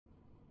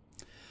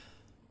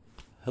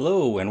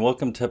Hello and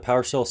welcome to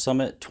PowerShell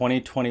Summit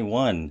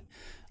 2021.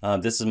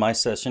 This is my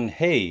session.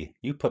 Hey,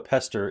 you put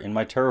Pester in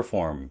my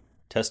Terraform,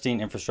 testing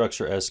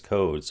infrastructure as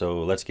code.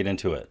 So let's get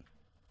into it.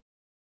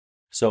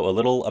 So a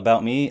little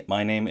about me.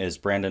 My name is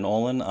Brandon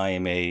Olin. I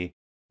am a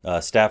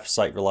staff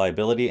site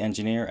reliability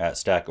engineer at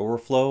Stack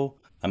Overflow.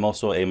 I'm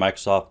also a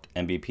Microsoft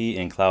MVP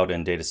in cloud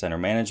and data center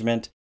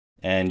management.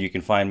 And you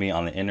can find me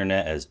on the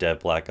internet as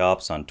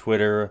DevBlackOps on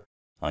Twitter.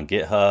 On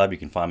GitHub, you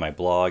can find my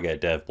blog at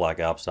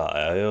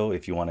devblackops.io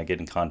if you want to get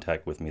in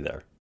contact with me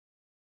there.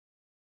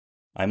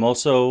 I'm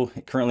also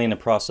currently in the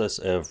process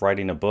of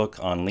writing a book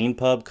on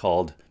LeanPub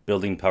called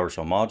Building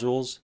PowerShell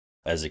Modules.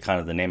 As it kind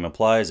of the name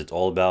implies, it's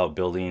all about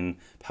building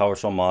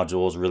PowerShell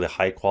modules, really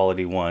high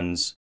quality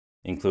ones,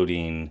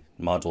 including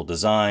module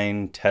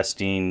design,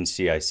 testing,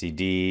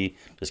 CI/CD,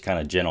 just kind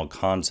of general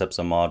concepts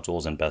of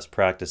modules and best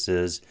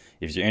practices.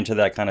 If you're into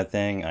that kind of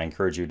thing, I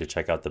encourage you to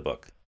check out the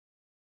book.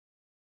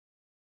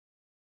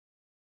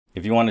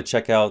 If you want to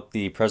check out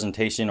the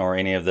presentation or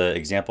any of the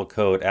example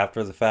code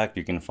after the fact,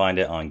 you can find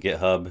it on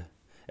GitHub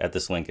at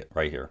this link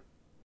right here.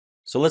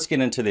 So let's get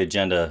into the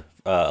agenda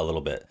a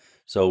little bit.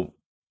 So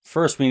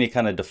first we need to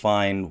kind of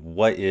define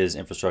what is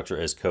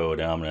infrastructure as code,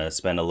 and I'm going to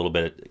spend a little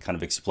bit kind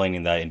of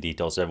explaining that in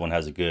detail so everyone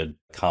has a good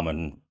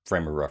common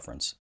frame of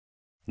reference.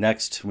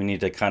 Next, we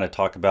need to kind of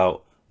talk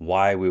about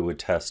why we would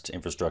test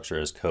infrastructure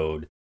as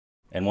code.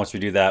 And once we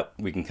do that,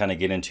 we can kind of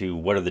get into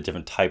what are the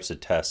different types of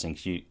tests,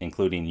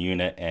 including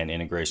unit and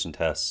integration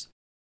tests.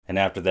 And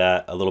after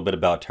that, a little bit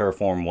about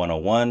Terraform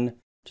 101,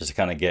 just to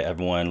kind of get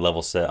everyone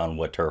level set on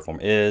what Terraform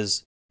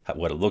is,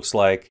 what it looks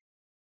like.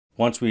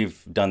 Once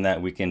we've done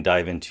that, we can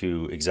dive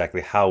into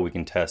exactly how we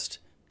can test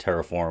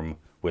Terraform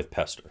with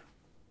Pester.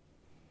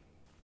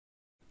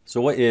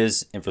 So what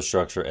is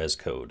infrastructure as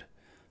code?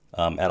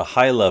 At a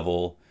high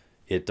level,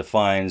 it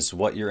defines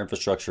what your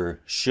infrastructure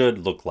should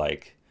look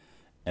like.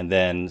 And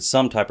then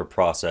some type of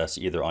process,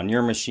 either on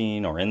your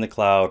machine or in the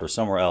cloud or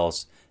somewhere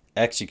else,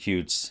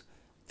 executes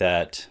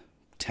that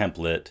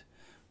template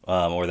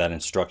or that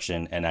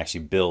instruction and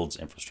actually builds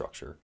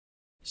infrastructure.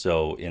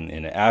 So in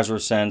an Azure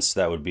sense,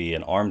 that would be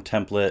an ARM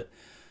template,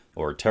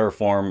 or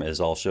Terraform,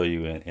 as I'll show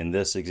you in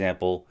this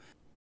example.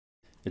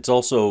 It's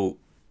also,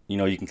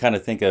 you can kind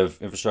of think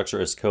of infrastructure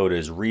as code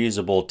as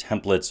reusable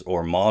templates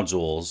or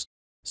modules,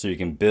 so you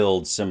can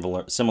build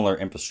similar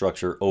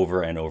infrastructure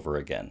over and over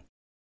again.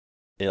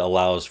 It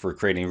allows for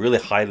creating really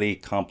highly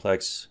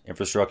complex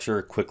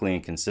infrastructure quickly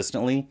and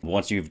consistently.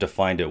 Once you've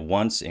defined it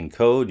once in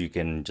code, you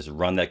can just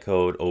run that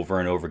code over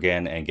and over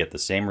again and get the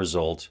same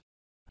result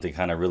to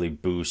kind of really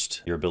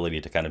boost your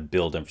ability to kind of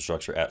build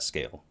infrastructure at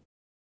scale.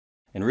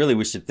 And really,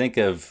 we should think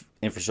of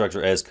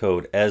infrastructure as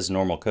code as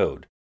normal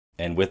code.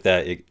 And with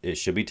that, it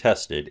should be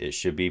tested. It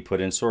should be put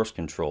in source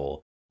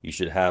control. You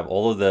should have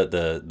all of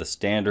the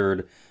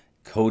standard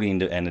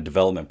coding and the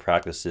development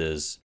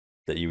practices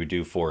that you would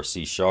do for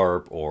C#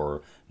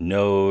 or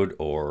Node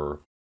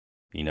or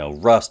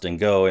Rust and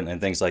Go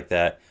and things like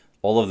that.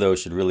 All of those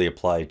should really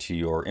apply to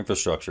your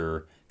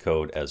infrastructure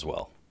code as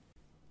well.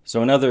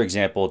 So another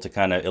example to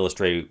kind of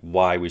illustrate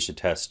why we should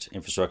test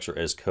infrastructure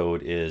as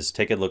code is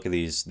take a look at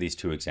these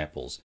two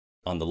examples.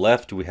 On the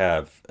left, we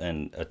have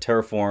a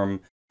Terraform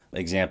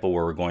example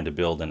where we're going to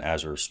build an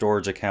Azure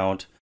storage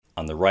account.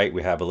 On the right,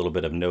 we have a little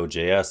bit of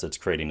Node.js that's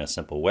creating a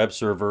simple web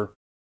server.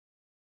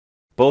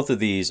 Both of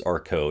these are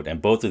code,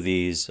 and both of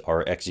these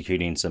are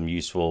executing some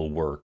useful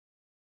work.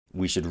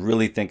 We should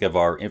really think of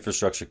our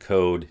infrastructure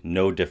code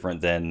no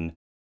different than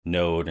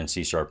Node and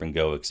C# and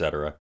Go,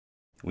 etc.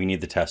 We need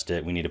to test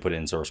it, we need to put it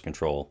in source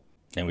control,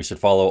 and we should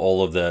follow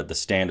all of the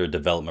standard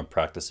development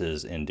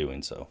practices in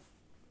doing so.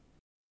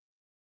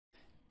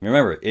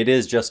 Remember, it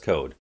is just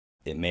code.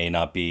 It may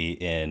not be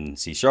in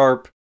C#,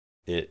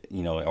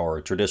 or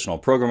a traditional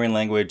programming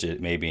language.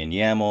 It may be in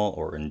YAML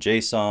or in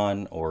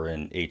JSON or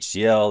in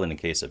HCL in the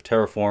case of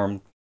Terraform.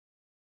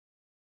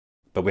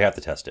 But we have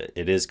to test it.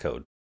 It is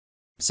code.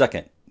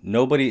 Second,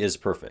 nobody is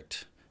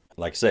perfect.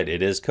 Like I said,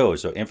 it is code.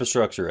 So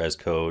infrastructure as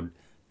code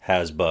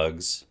has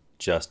bugs,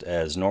 just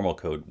as normal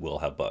code will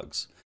have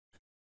bugs.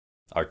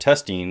 Our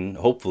testing,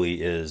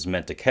 hopefully, is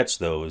meant to catch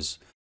those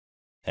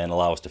and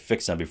allow us to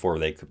fix them before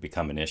they could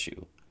become an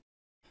issue.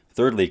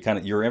 Thirdly, kind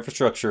of your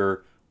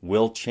infrastructure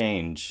will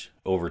change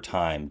over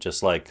time,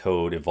 just like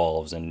code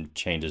evolves and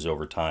changes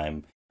over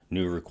time.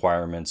 New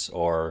requirements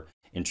are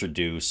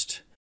introduced,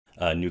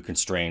 new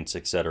constraints,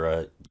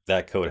 etc.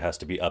 That code has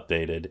to be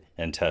updated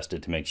and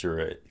tested to make sure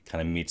it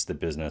kind of meets the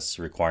business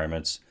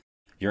requirements.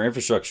 Your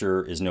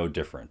infrastructure is no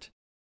different.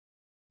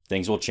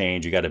 Things will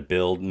change. You got to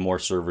build more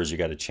servers. You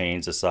got to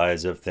change the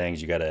size of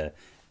things. You got to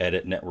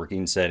edit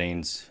networking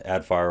settings,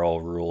 add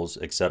firewall rules,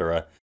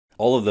 etc.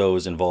 All of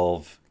those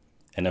involve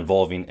an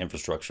evolving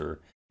infrastructure,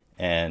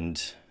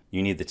 and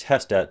you need to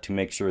test that to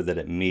make sure that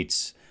it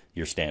meets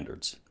your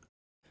standards.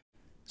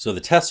 So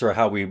the tests are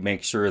how we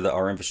make sure that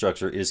our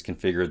infrastructure is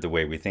configured the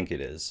way we think it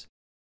is.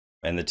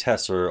 And the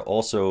tests are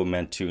also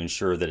meant to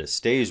ensure that it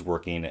stays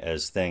working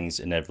as things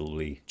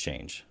inevitably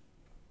change.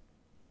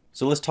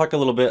 So let's talk a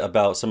little bit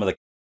about some of the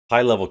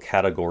high-level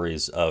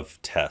categories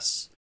of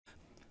tests.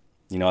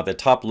 At the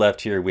top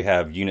left here, we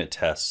have unit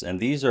tests, and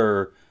these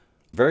are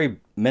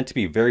meant to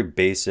be very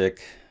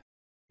basic,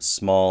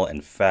 small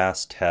and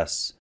fast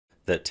tests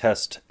that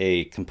test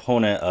a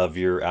component of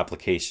your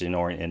application,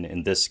 or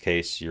in this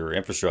case, your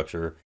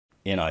infrastructure,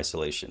 in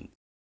isolation.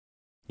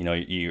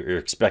 Your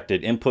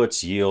expected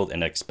inputs yield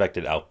an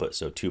expected output.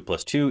 So 2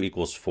 plus 2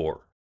 equals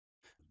 4.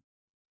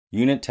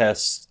 Unit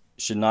tests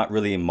should not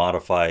really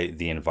modify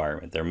the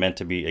environment. They're meant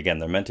to be, again,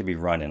 they're meant to be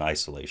run in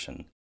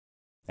isolation.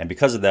 And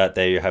because of that,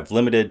 they have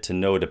limited to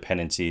no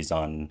dependencies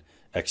on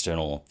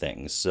external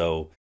things.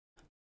 So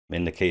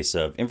in the case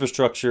of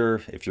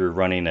infrastructure, if you're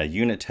running a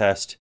unit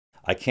test,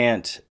 I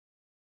can't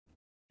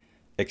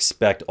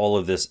expect all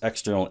of this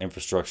external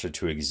infrastructure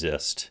to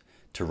exist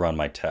to run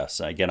my tests.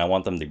 Again, I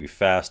want them to be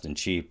fast and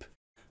cheap.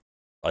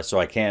 So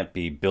I can't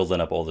be building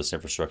up all this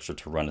infrastructure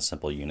to run a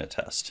simple unit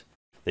test.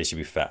 They should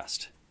be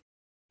fast.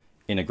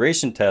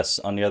 Integration tests,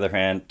 on the other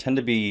hand, tend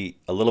to be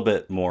a little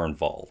bit more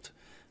involved.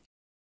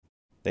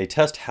 They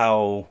test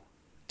how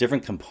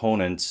different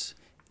components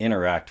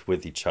interact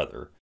with each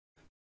other.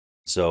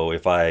 So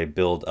if I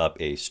build up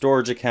a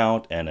storage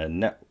account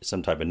and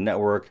some type of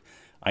network,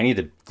 I need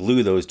to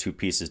glue those two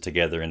pieces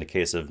together in the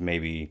case of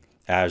maybe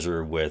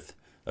Azure with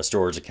a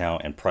storage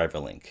account and private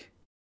link.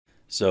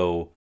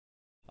 So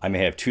I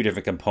may have two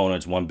different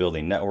components, one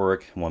building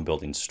network, one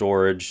building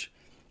storage.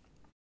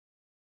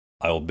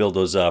 I will build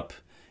those up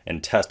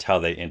and test how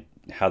they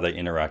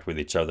interact with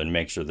each other and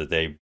make sure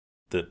that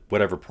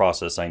whatever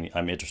process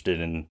I'm interested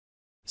in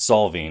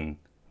solving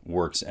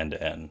works end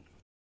to end.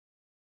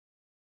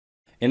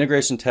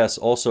 Integration tests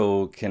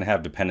also can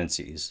have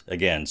dependencies.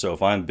 Again, so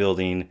if I'm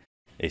building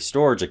a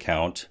storage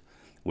account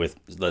with,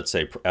 let's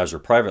say, Azure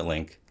Private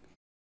Link,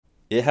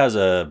 it has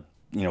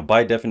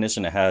by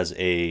definition, it has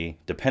a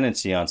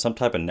dependency on some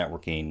type of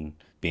networking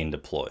being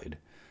deployed.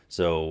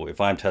 So if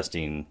I'm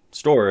testing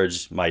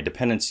storage, my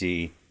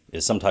dependency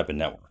is some type of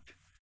network.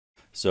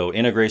 So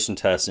integration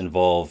tests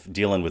involve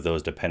dealing with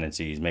those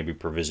dependencies, maybe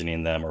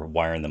provisioning them or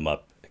wiring them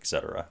up,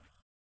 etc.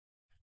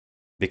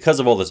 Because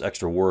of all this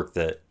extra work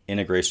that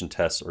integration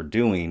tests are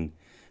doing,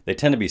 they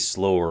tend to be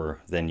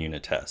slower than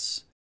unit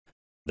tests.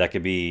 That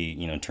could be,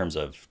 in terms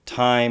of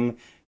time.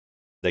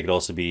 They could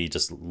also be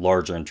just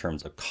larger in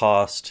terms of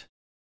cost.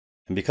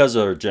 And because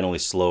they're generally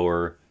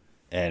slower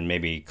and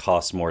maybe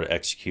cost more to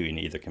execute in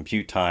either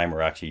compute time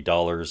or actually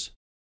dollars,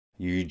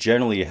 you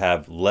generally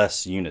have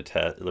less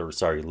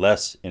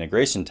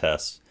integration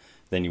tests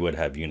than you would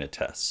have unit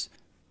tests.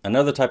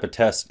 Another type of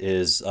test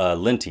is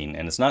linting,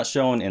 and it's not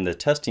shown in the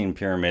testing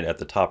pyramid at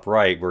the top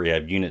right, where you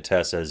have unit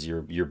tests as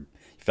your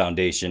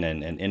foundation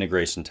and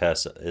integration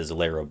tests as a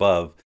layer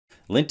above.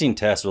 Linting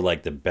tests are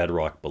like the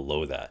bedrock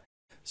below that.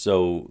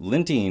 So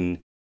linting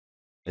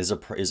is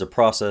a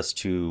process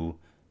to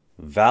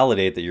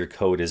validate that your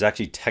code is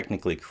actually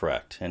technically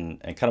correct. And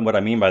kind of what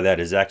I mean by that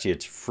is actually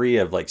it's free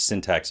of like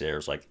syntax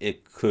errors, like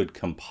it could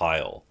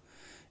compile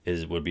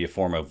would be a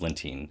form of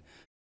linting.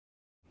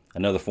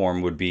 Another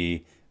form would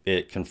be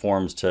it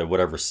conforms to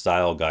whatever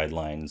style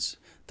guidelines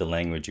the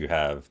language you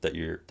have,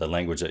 the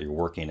language that you're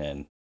working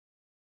in.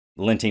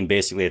 Linting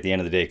basically at the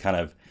end of the day kind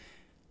of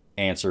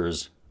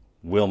answers,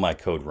 will my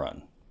code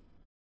run?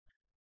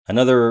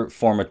 Another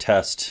form of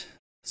test,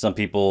 some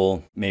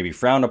people maybe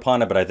frown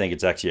upon it, but I think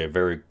it's actually a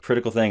very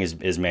critical thing,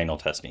 is manual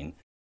testing.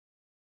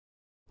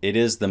 It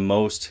is the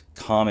most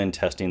common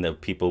testing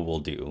that people will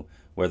do,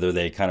 whether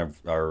they kind of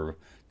are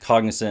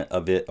cognizant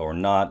of it or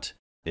not.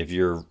 If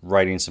you're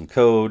writing some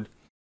code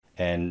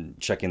and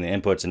checking the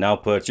inputs and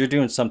outputs, you're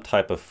doing some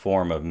type of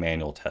form of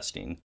manual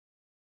testing.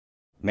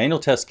 Manual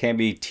tests can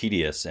be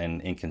tedious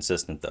and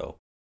inconsistent though.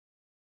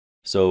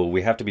 So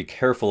we have to be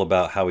careful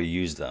about how we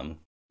use them.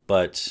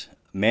 But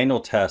manual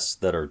tests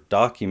that are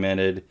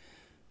documented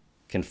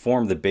can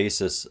form the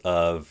basis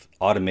of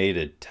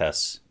automated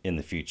tests in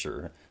the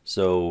future.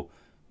 So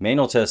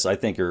manual tests, I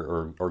think,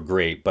 are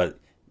great, but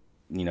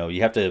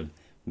you have to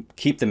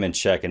keep them in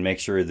check and make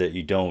sure that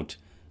you don't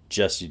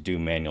just do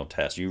manual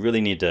tests. You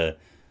really need to,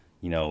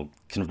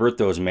 convert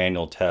those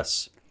manual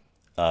tests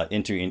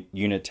into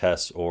unit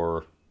tests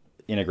or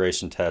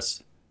integration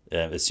tests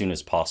as soon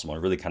as possible,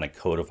 and really kind of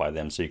codify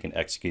them so you can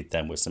execute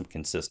them with some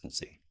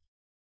consistency.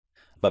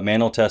 But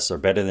manual tests are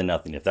better than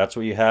nothing. If that's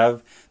what you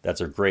have,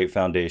 that's a great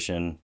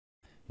foundation.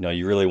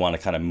 You really want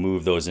to kind of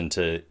move those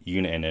into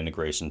unit and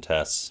integration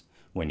tests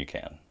when you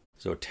can.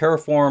 So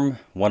Terraform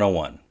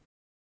 101.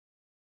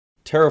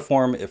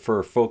 Terraform,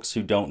 for folks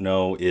who don't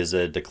know, is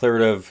a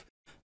declarative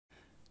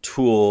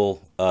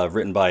tool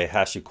written by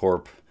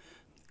HashiCorp.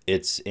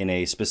 It's in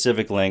a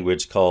specific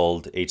language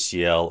called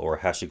HCL, or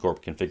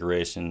HashiCorp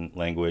Configuration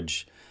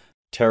Language.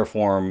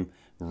 Terraform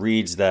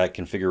reads that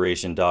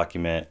configuration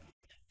document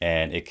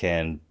and it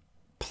can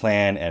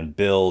plan and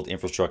build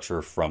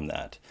infrastructure from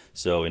that.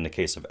 So in the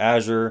case of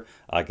Azure,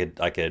 I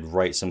could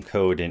write some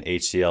code in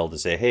HCL to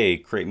say, hey,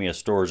 create me a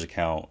storage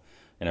account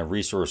and a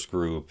resource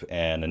group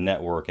and a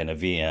network and a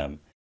VM.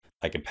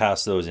 I could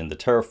pass those into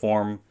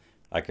Terraform.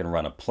 I can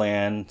run a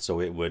plan, so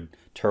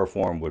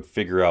Terraform would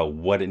figure out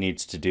what it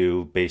needs to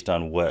do based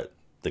on what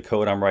the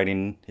code I'm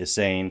writing is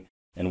saying,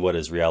 and what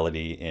is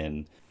reality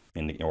in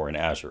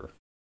Azure.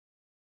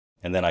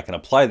 And then I can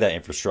apply that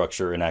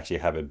infrastructure and actually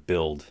have it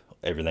build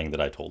everything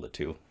that I told it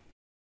to.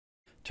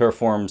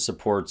 Terraform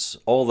supports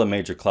all the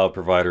major cloud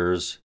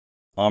providers,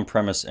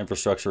 on-premise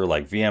infrastructure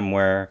like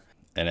VMware,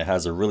 and it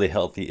has a really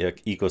healthy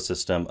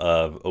ecosystem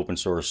of open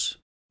source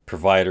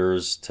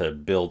providers to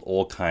build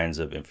all kinds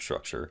of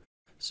infrastructure.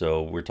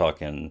 So we're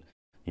talking,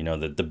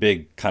 the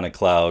big kind of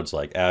clouds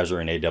like Azure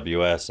and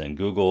AWS and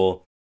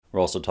Google. We're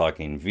also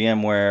talking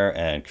VMware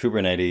and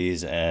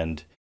Kubernetes,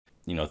 and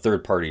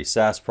third-party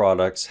SaaS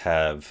products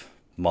have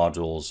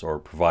modules, or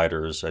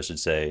providers, I should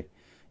say,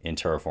 in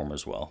Terraform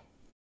as well.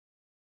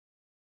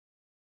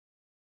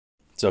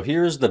 So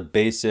here's the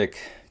basic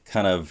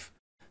kind of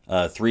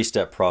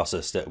three-step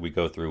process that we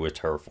go through with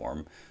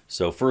Terraform.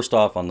 So first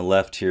off, on the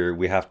left here,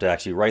 we have to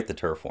actually write the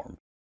Terraform.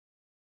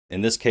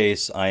 In this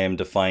case, I am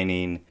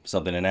defining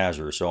something in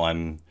Azure. So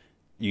I'm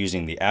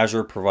using the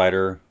Azure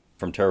provider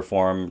from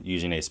Terraform,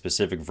 using a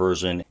specific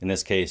version, in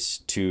this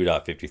case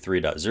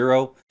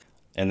 2.53.0.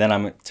 And then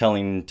I'm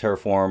telling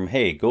Terraform,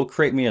 hey, go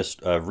create me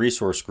a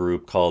resource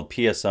group called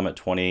PS Summit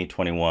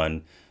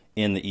 2021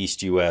 in the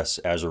East US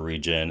Azure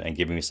region, and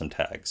give me some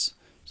tags.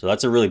 So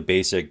that's a really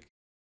basic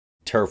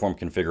Terraform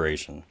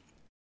configuration.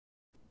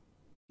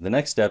 The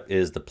next step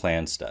is the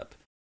plan step.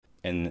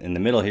 And in the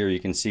middle here, you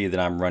can see that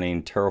I'm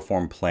running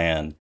Terraform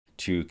plan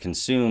to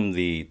consume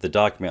the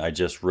document I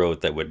just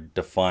wrote that would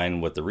define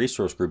what the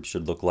resource group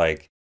should look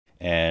like.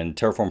 And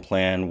Terraform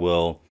plan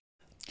will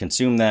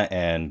consume that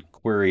and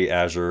query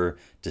Azure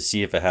to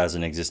see if it has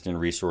an existing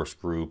resource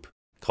group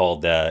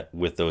called that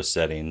with those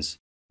settings.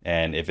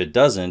 And if it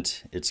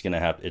doesn't, it's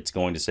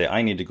going to say,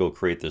 I need to go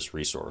create this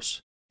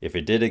resource. If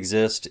it did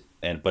exist,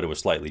 but it was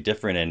slightly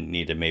different and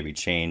need to maybe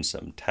change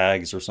some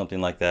tags or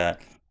something like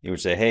that, it would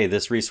say, hey,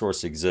 this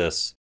resource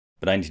exists,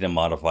 but I need to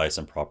modify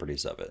some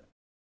properties of it.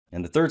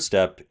 And the third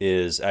step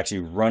is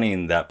actually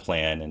running that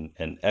plan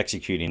and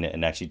executing it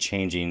and actually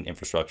changing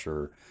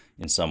infrastructure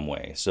in some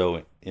way.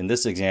 So in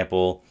this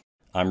example,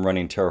 I'm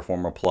running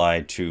Terraform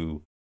apply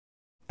to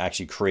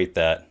actually create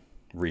that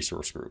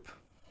resource group.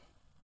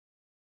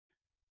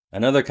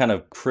 Another kind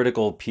of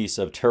critical piece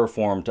of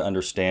Terraform to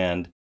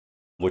understand,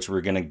 which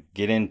we're going to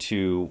get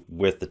into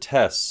with the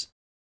tests.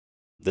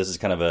 This is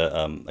kind of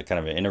a kind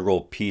of an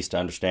integral piece to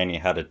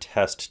understanding how to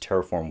test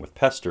Terraform with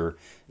Pester,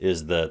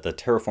 is the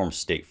Terraform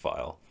state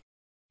file.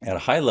 At a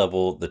high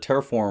level, the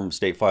Terraform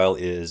state file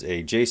is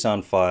a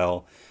JSON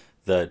file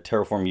that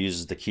Terraform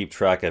uses to keep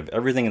track of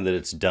everything that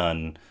it's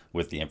done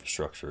with the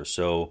infrastructure.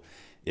 So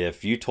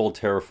if you told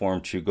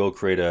Terraform to go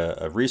create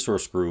a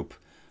resource group,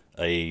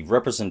 a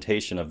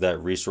representation of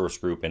that resource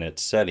group and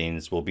its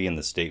settings will be in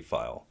the state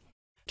file.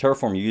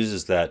 Terraform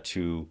uses that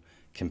to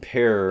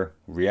compare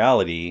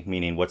reality,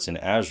 meaning what's in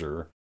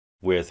Azure,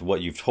 with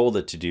what you've told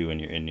it to do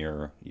in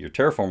your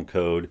Terraform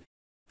code,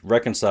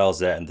 reconciles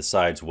that and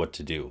decides what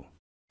to do.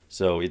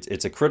 So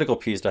it's a critical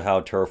piece to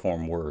how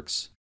Terraform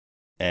works,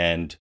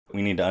 and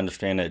we need to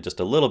understand it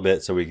just a little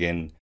bit so we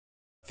can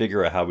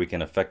figure out how we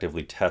can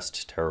effectively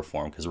test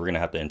Terraform, because we're going to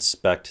have to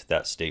inspect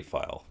that state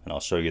file, and I'll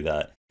show you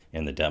that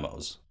in the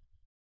demos.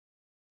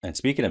 And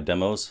speaking of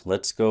demos,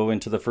 let's go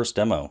into the first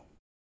demo.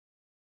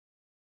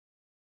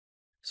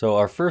 So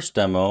our first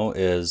demo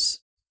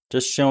is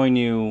just showing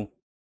you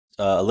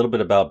a little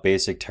bit about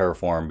basic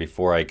Terraform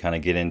before I kind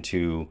of get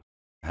into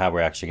how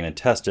we're actually going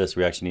to test this.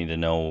 We actually need to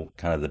know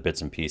kind of the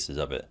bits and pieces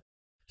of it.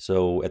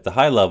 So at the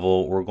high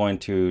level, we're going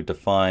to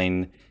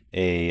define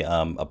a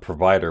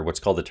provider, what's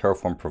called the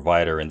Terraform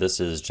provider. And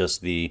this is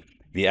just the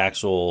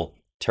actual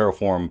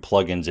Terraform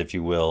plugins, if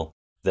you will,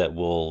 that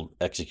will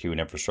execute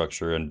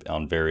infrastructure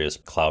on various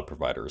cloud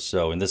providers.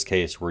 So in this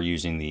case, we're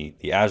using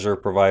the Azure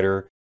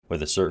provider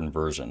with a certain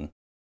version.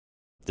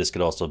 This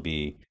could also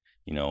be,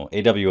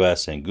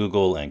 AWS and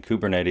Google and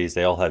Kubernetes.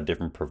 They all have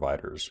different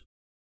providers.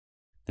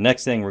 The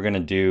next thing we're going to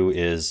do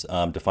is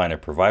define a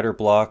provider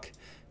block.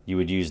 You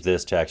would use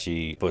this to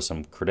actually put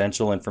some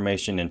credential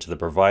information into the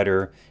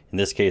provider. In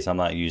this case, I'm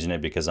not using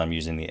it because I'm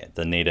using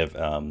the native,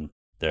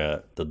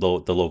 the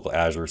local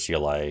Azure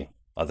CLI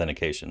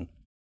authentication.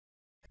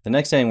 The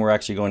next thing we're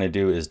actually going to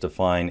do is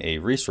define a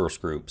resource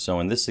group.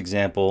 So in this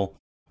example,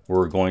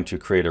 we're going to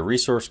create a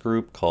resource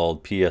group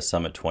called PS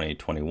Summit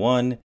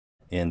 2021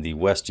 in the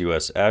West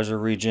US Azure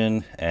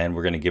region, and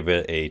we're going to give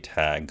it a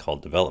tag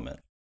called development.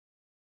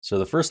 So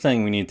the first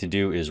thing we need to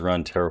do is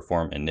run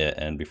Terraform init.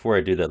 And before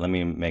I do that, let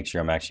me make sure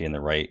I'm actually in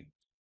the right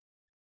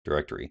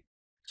directory.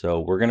 So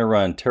we're going to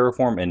run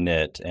Terraform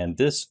init, and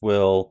this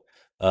will,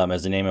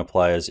 as the name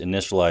implies,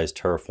 initialize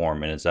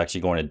Terraform, and it's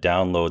actually going to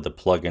download the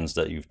plugins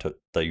that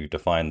you've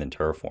defined in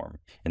Terraform.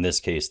 In this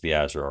case, the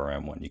Azure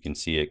RM one. You can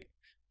see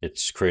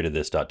it's created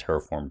this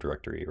 .terraform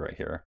directory right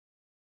here.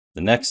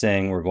 The next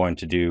thing we're going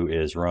to do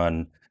is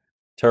run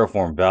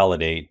Terraform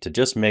validate to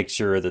just make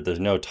sure that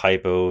there's no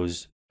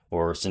typos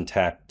or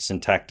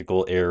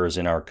syntactical errors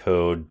in our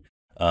code.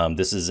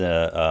 This is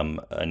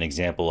an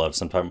example of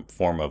some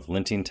form of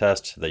linting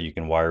test that you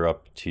can wire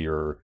up to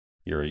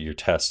your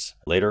tests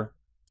later.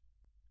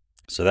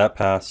 So that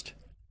passed.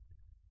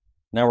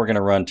 Now we're going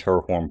to run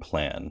Terraform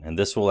plan, and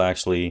this will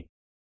actually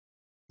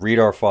read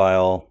our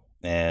file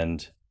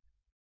and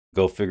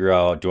go figure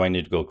out, do I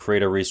need to go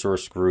create a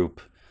resource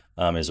group?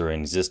 Is there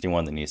an existing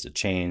one that needs to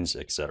change,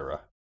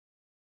 etc.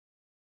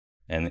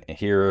 And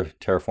here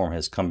Terraform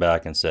has come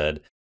back and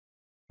said,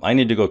 I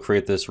need to go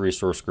create this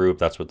resource group.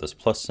 That's what this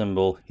plus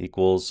symbol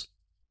equals.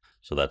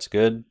 So that's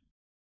good.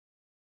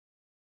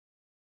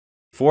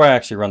 Before I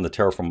actually run the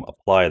Terraform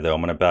apply though,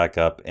 I'm going to back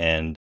up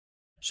and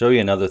show you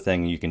another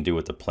thing you can do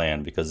with the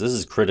plan, because this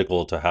is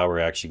critical to how we're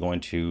actually going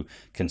to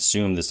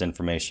consume this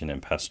information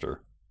in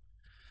Pester.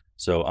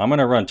 So I'm going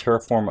to run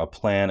Terraform a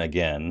plan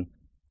again,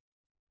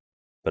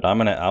 but I'm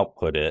going to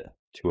output it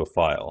to a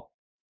file.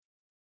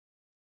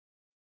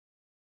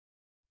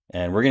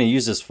 And we're going to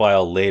use this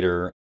file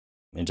later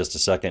in just a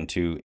second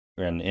to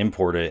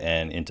import it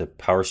and into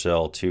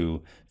PowerShell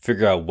to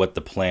figure out what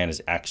the plan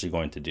is actually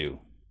going to do.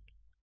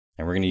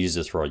 And we're going to use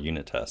this for our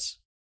unit tests.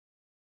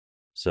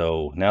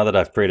 So now that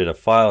I've created a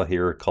file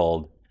here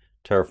called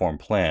Terraform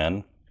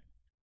plan,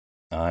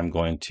 I'm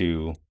going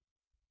to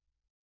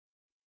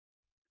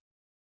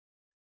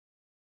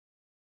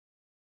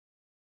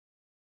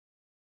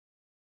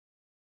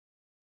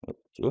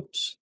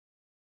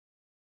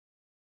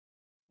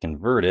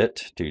convert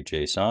it to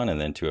JSON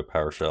and then to a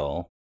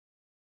PowerShell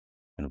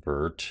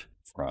convert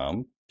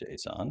from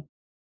JSON.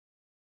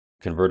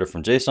 Convert it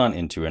from JSON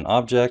into an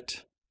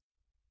object.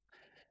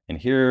 And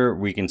here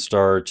we can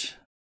start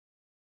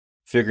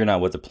figuring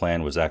out what the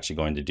plan was actually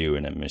going to do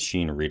in a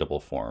machine readable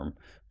form.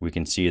 We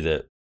can see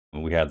that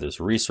we have this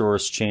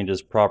resource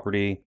changes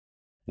property,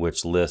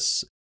 which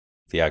lists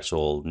the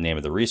actual name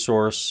of the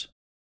resource,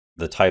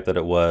 the type that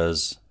it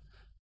was,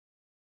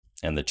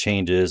 and the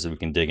changes. We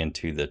can dig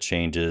into the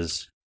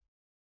changes.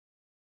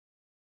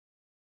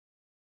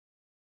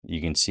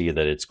 You can see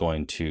that it's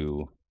going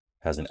to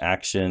has an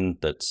action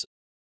that's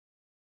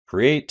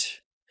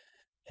create,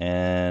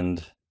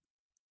 and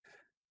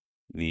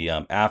the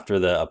after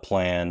the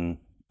plan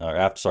or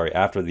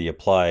after the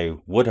apply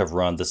would have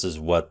run, this is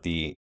what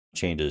the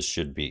changes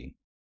should be.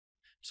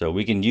 So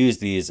we can use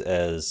these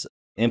as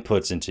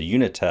inputs into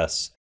unit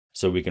tests,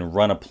 so we can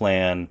run a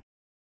plan,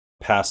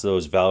 pass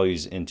those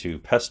values into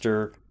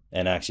Pester,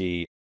 and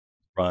actually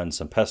run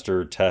some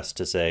Pester tests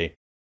to say,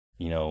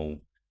 you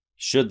know,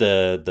 should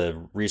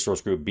the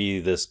resource group be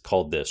this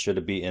called this? Should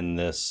it be in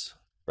this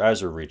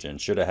Azure region?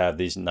 Should it have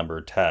these number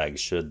of tags?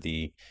 Should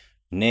the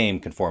name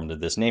conform to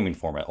this naming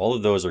format? All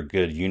of those are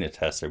good unit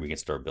tests that we can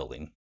start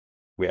building.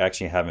 We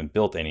actually haven't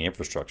built any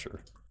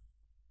infrastructure.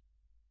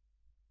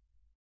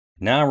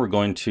 Now we're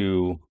going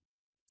to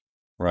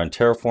run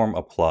Terraform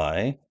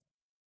apply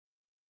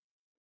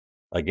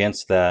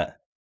against that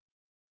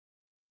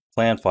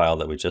plan file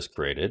that we just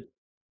created,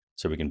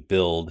 so we can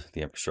build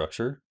the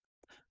infrastructure.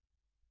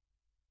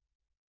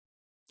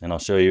 And I'll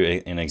show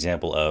you an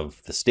example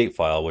of the state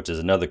file, which is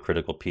another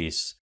critical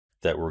piece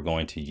that we're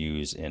going to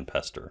use in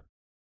Pester.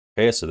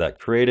 Okay, so that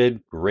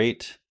created,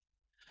 great.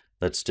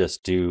 Let's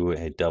just do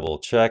a double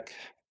check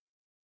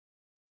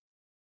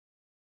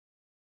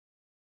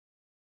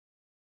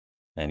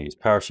and use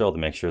PowerShell to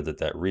make sure that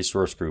that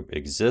resource group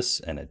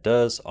exists, and it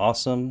does.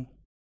 Awesome.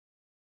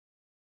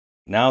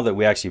 Now that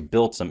we actually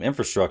built some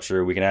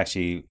infrastructure, we can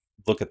actually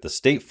look at the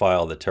state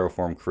file that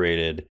Terraform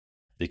created,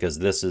 because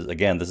this is,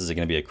 again, this is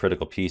going to be a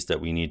critical piece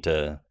that we need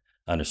to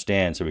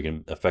understand so we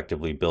can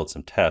effectively build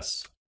some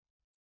tests.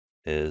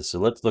 So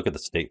let's look at the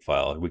state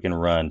file. We can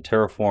run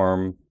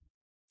Terraform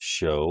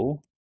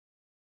show,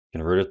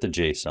 convert it to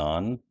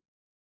JSON.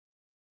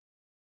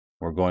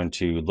 We're going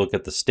to look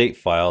at the state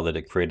file that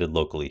it created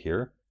locally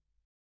here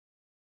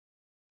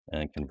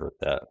and convert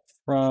that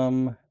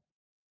from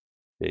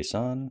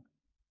JSON.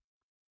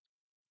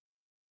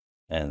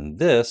 And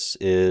this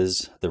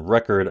is the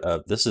record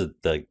of, this is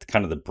the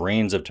kind of the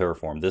brains of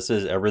Terraform. This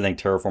is everything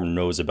Terraform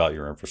knows about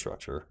your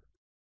infrastructure.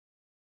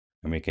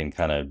 And we can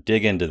kind of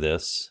dig into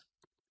this.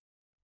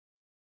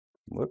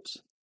 Whoops.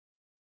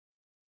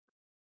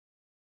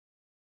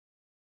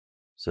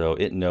 So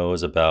it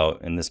knows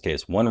about, in this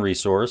case, one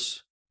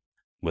resource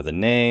with a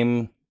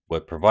name,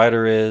 what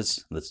provider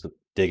is. Let's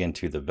dig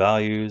into the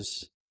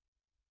values.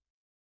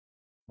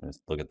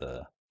 Let's look at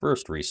the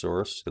first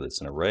resource because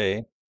it's an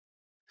array.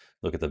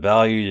 Look at the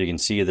value. You can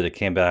see that it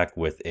came back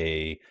with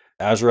a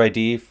Azure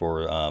ID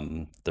for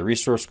the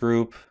resource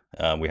group.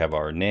 We have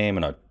our name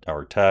and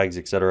our tags,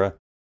 etc.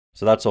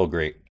 So that's all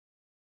great.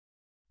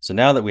 So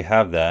now that we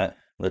have that,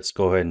 let's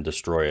go ahead and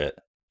destroy it.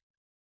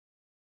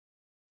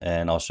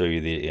 And I'll show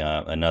you the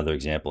another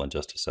example in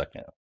just a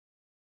second.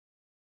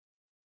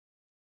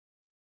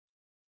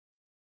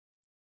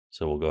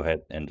 So we'll go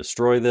ahead and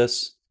destroy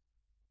this,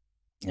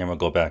 and we'll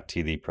go back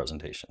to the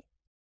presentation.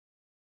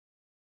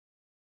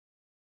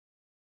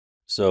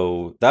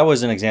 So that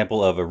was an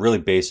example of a really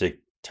basic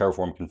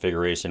Terraform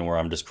configuration where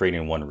I'm just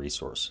creating one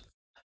resource.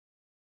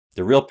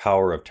 The real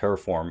power of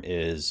Terraform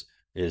is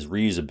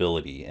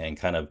reusability and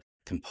kind of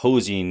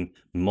composing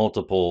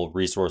multiple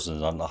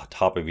resources on the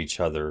top of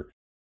each other,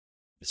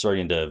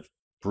 starting to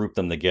group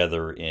them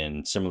together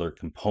in similar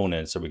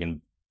components so we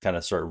can kind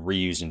of start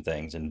reusing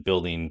things and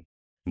building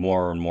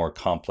more and more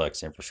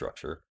complex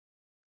infrastructure.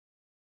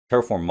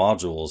 Terraform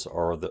modules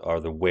are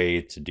the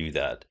way to do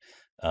that.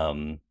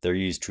 They're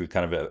used to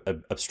kind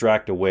of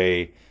abstract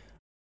away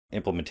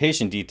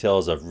implementation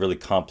details of really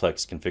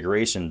complex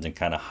configurations and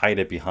kind of hide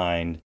it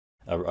behind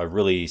a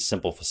really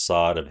simple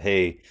facade of,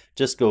 hey,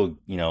 just go,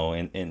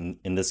 in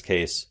this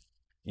case,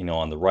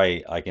 on the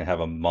right, I can have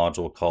a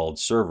module called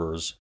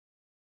servers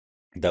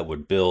that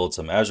would build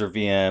some Azure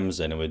VMs,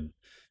 and it would,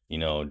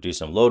 do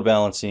some load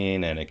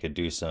balancing, and it could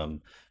do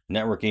some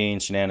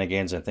networking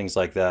shenanigans and things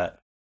like that.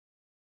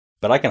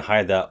 But I can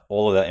hide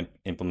all of that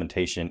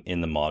implementation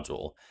in the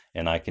module,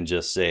 and I can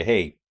just say,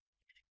 hey,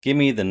 give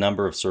me the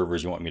number of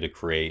servers you want me to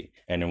create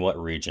and in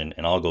what region,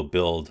 and I'll go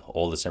build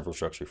all this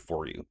infrastructure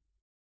for you.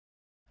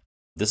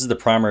 This is the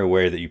primary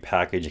way that you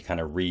package and kind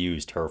of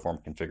reuse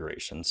Terraform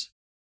configurations.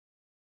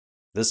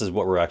 This is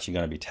what we're actually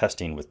going to be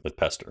testing with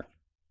Pester.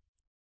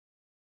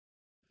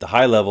 The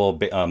high level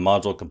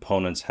module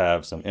components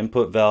have some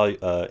input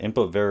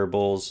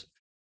variables,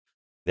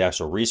 the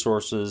actual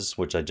resources,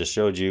 which I just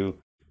showed you,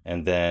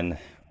 and then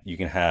you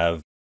can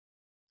have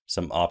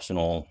some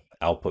optional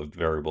output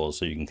variables,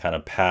 so you can kind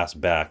of pass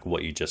back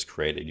what you just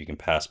created. You can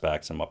pass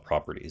back some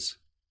properties.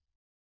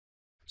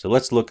 So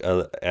let's look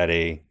at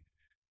a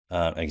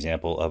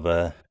example of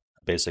a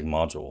basic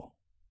module.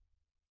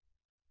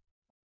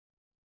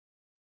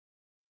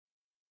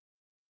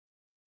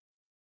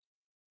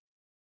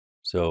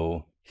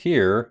 So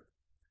here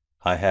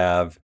I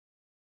have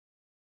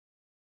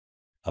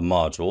a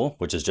module,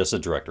 which is just a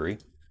directory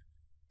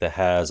that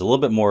has a little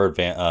bit more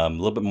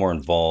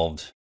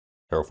involved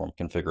Terraform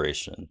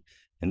configuration.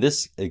 In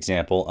this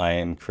example, I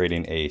am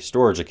creating a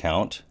storage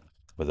account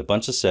with a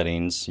bunch of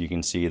settings. You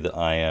can see that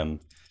I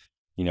am,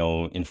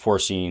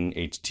 enforcing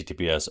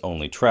HTTPS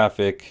only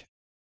traffic.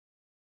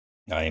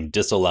 I am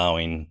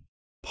disallowing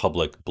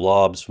public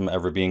blobs from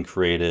ever being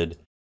created.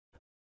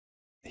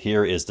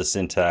 Here is the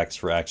syntax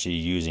for actually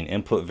using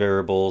input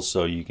variables.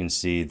 So you can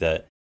see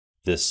that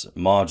this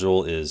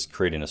module is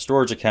creating a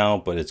storage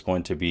account, but it's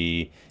going to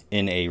be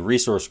in a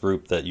resource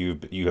group that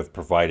you have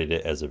provided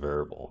it as a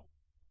variable.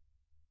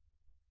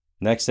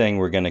 Next thing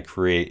we're going to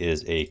create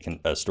is a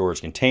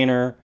storage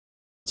container.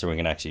 So we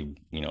can actually,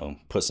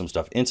 put some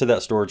stuff into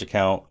that storage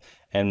account.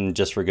 And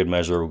just for good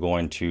measure, we're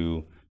going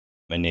to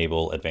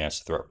enable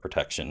advanced threat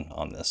protection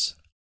on this.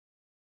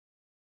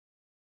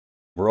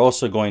 We're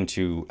also going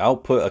to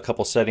output a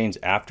couple settings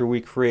after we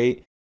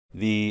create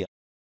the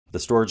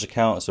storage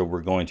account. So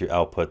we're going to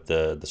output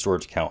the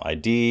storage account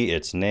ID,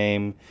 its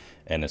name,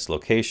 and its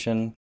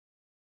location.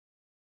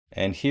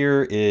 And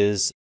here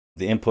is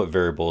the input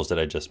variables that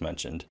I just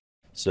mentioned.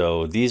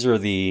 So these are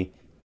the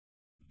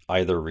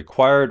either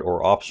required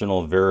or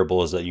optional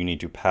variables that you need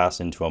to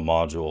pass into a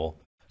module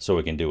so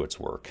it can do its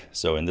work.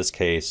 So in this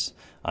case,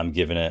 I'm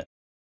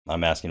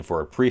asking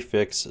for a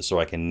prefix so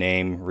I can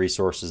name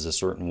resources a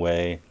certain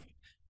way.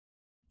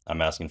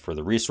 I'm asking for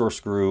the resource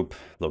group,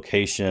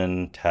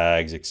 location,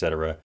 tags,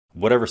 etc.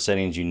 Whatever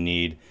settings you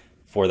need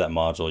for that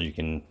module, you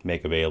can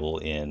make available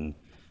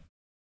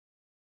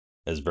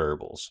as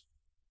variables.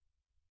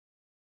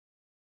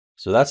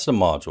 So that's the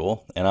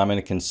module, and I'm going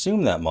to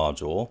consume that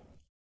module.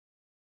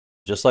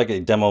 Just like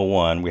at demo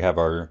 1, we have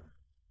our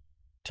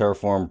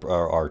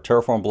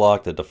Terraform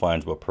block that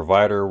defines what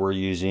provider we're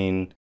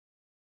using,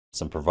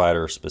 some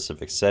provider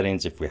specific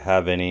settings if we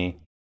have any.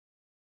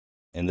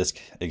 In this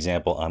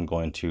example, I'm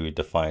going to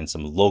define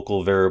some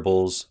local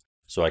variables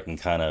so I can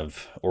kind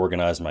of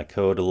organize my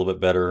code a little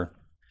bit better.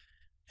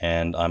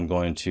 And I'm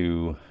going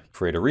to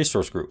create a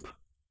resource group.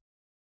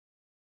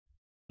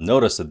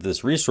 Notice that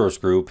this resource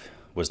group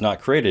was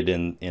not created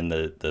in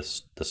the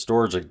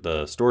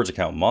storage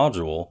account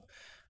module.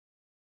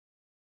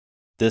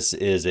 This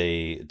is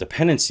a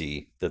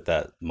dependency that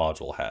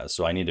module has.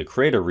 So I need to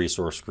create a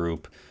resource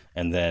group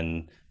and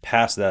then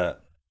pass that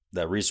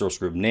resource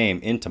group name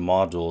into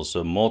modules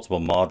so multiple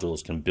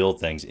modules can build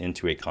things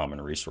into a common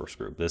resource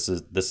group. This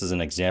is an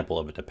example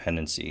of a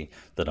dependency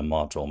that a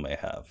module may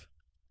have.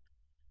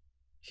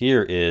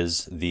 Here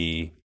is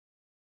the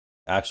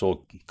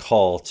actual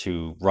call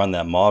to run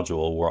that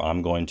module, where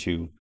I'm going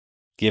to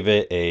give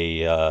it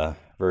a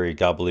very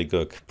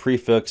gobbledygook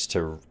prefix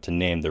to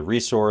name the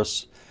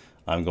resource.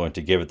 I'm going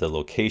to give it the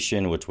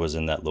location, which was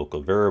in that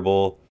local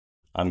variable.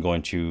 I'm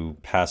going to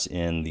pass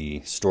in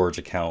the storage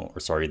account,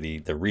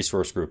 the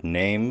resource group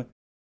name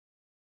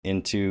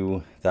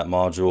into that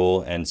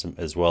module, and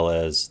as well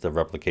as the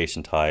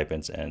replication type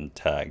and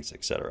tags,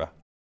 etc.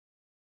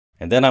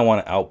 And then I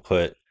want to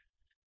output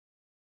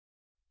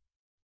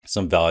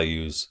some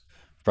values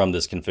from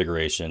this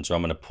configuration. So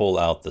I'm going to pull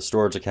out the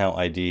storage account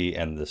ID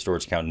and the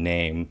storage account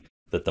name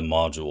that the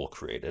module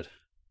created.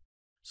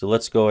 So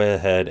let's go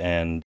ahead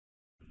and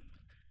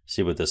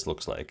see what this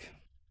looks like.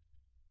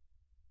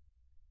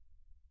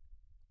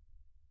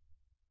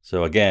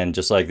 So again,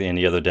 just like in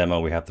the other demo,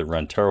 we have to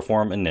run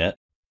Terraform init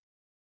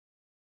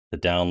to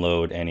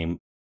download any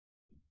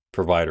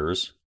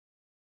providers.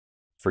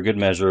 For good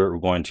measure, we're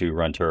going to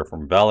run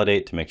Terraform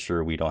validate to make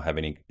sure we don't have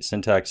any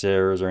syntax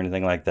errors or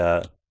anything like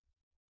that.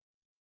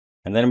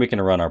 And then we can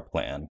run our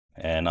plan.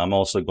 And I'm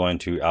also going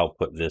to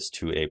output this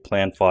to a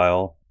plan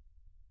file.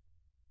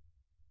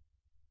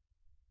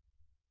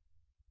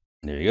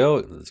 There you go.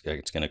 It's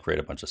going to create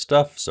a bunch of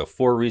stuff. So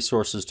 4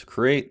 resources to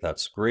create.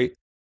 That's great.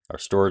 Our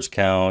storage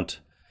count,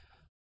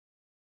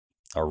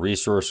 our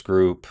resource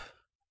group,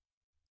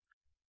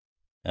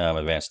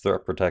 advanced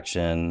threat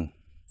protection,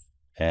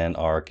 and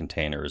our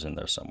containers in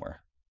there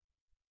somewhere.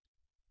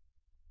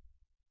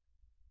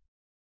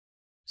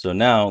 So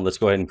now let's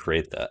go ahead and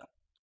create that.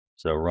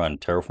 So run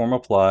Terraform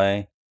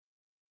apply.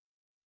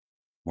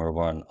 We'll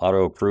run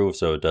auto approve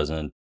so it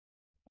doesn't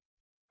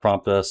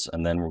prompt us.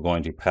 And then we're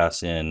going to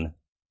pass in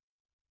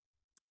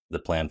the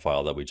plan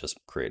file that we just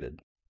created.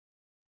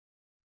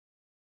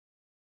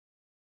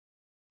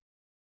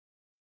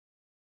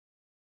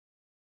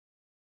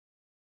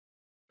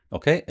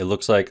 Okay, it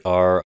looks like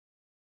our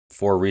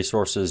 4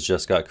 resources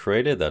just got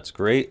created. That's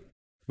great.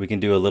 We can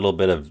do a little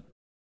bit of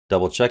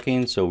double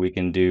checking. So we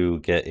can do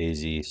get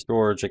AZ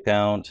storage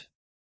account,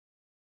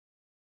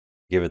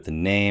 give it the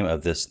name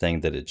of this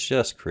thing that it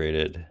just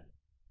created.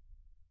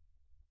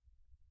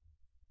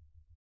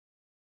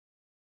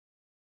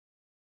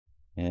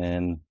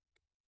 And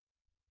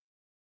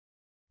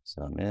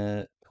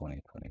submit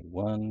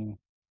 2021.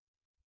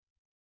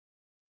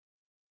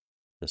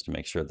 Just to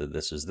make sure that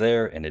this is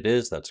there, and it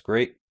is. That's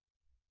great.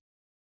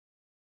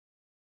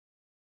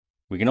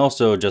 We can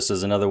also, just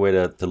as another way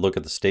to look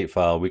at the state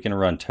file, we can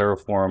run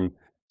Terraform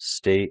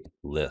state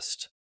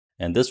list.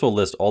 And this will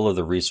list all of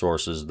the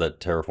resources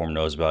that Terraform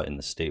knows about in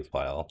the state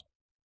file.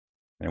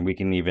 And we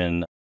can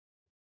even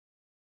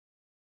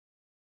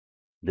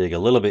dig a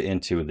little bit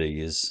into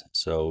these.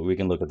 So we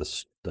can look at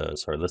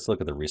let's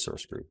look at the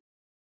resource group.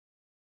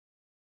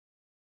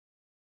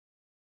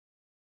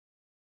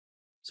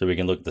 So we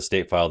can look at the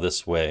state file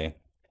this way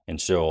and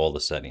show all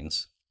the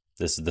settings.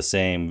 This is the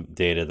same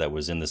data that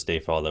was in the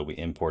state file that we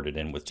imported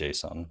in with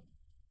JSON.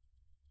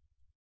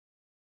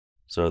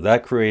 So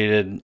that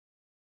created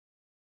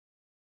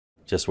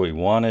just what we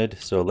wanted.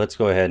 So let's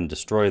go ahead and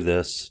destroy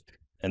this.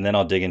 And then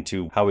I'll dig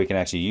into how we can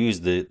actually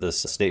use this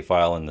state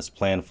file and this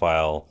plan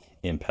file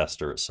in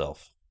Pester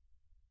itself.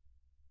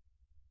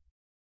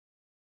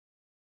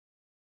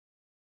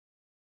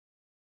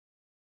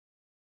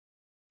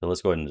 So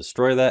let's go ahead and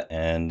destroy that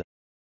and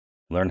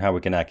learn how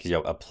we can actually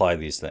apply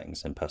these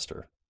things in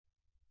Pester.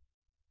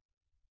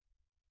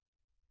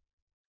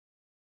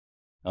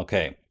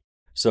 Okay,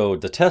 so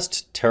to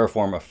test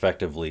Terraform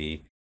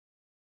effectively,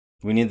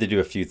 we need to do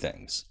a few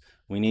things.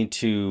 We need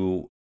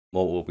to,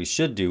 well, what we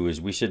should do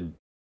is we should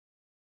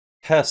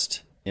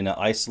test in an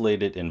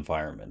isolated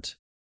environment.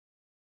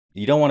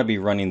 You don't want to be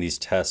running these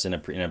tests in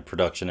a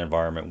production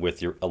environment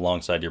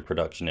alongside your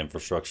production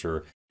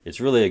infrastructure.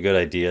 It's really a good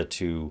idea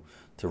to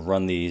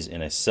run these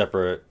in a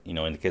separate, in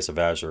the case of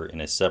Azure, in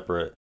a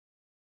separate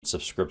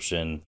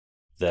subscription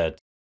that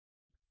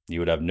you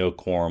would have no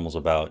qualms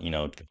about,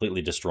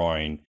 completely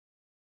destroying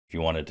if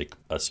you wanted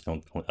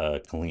a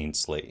clean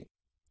slate.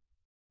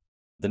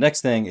 The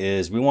next thing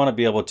is we want to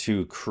be able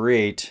to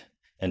create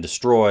and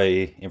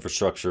destroy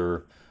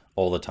infrastructure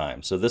all the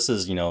time. So this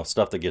is,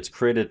 stuff that gets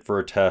created for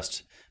a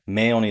test,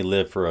 may only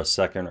live for a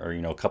second or,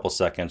 a couple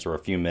seconds or a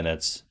few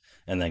minutes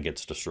and then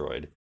gets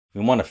destroyed.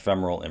 We want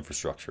ephemeral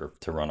infrastructure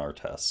to run our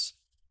tests.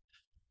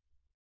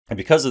 And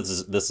because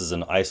this is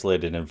an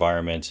isolated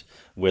environment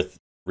with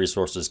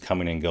resources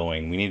coming and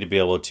going, we need to be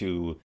able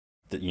to,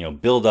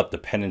 build up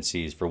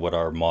dependencies for what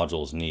our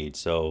modules need.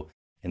 So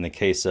in the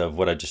case of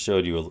what I just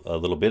showed you a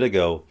little bit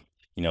ago,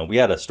 we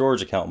had a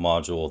storage account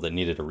module that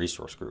needed a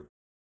resource group.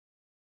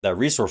 That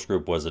resource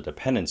group was a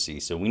dependency.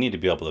 So we need to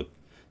be able to,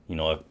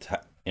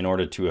 in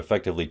order to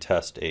effectively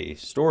test a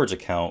storage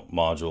account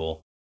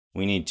module,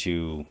 we need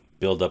to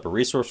build up a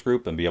resource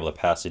group and be able to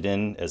pass it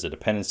in as a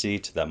dependency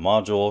to that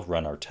module,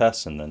 run our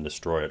tests, and then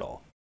destroy it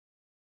all.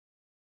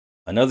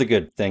 Another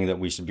good thing that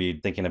we should be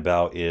thinking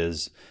about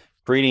is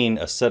creating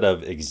a set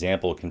of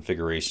example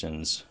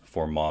configurations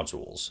for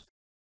modules,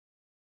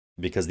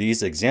 because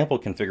these example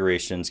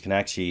configurations can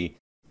actually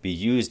be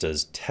used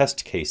as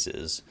test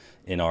cases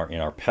in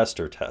our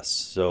Pester tests.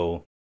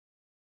 So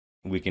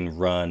we can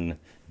run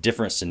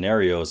different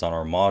scenarios on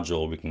our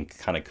module. We can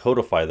kind of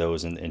codify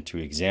those into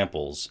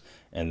examples.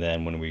 And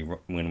then when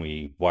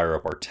we wire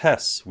up our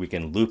tests, we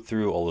can loop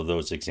through all of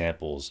those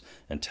examples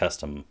and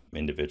test them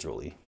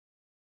individually.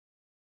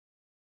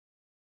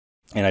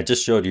 And I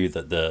just showed you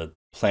that the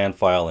plan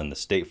file and the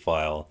state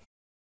file,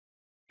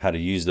 how to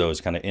use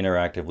those kind of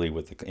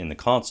interactively in the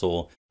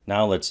console.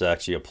 Now let's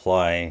actually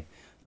apply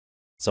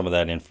some of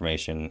that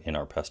information in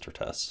our Pester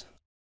tests.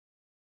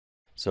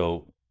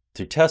 So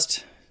to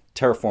test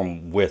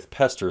Terraform with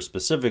Pester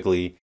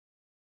specifically,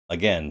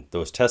 again,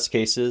 those test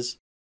cases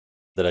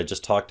that I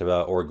just talked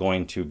about are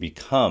going to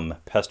become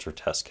Pester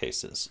test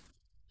cases.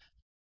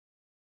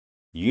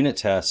 Unit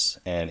tests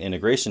and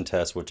integration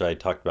tests, which I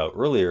talked about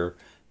earlier,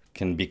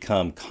 can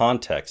become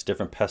context,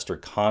 different Pester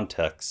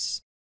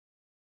contexts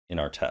in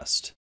our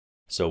test.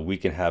 So we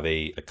can have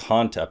a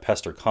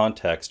Pester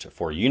context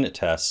for unit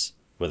tests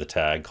with a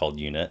tag called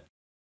unit.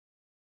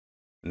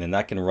 And then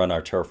that can run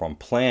our Terraform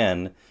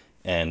plan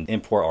and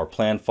import our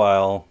plan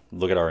file,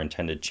 look at our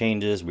intended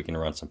changes. We can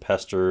run some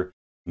Pester,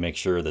 make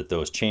sure that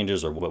those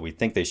changes are what we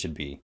think they should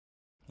be.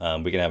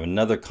 We can have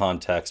another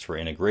context for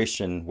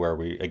integration where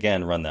we,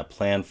 again, run that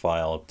plan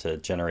file to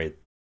generate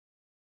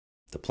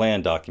the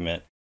plan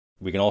document.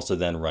 We can also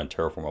then run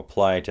Terraform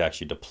apply to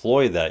actually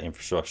deploy that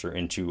infrastructure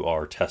into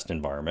our test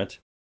environment,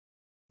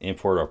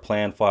 import our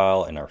plan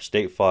file and our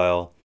state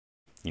file.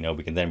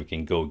 We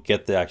can go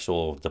get the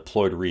actual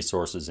deployed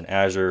resources in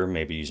Azure,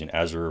 maybe using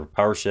Azure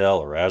PowerShell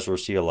or Azure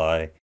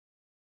CLI.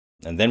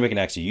 And then we can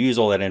actually use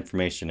all that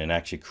information and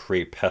actually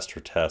create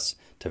Pester tests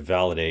to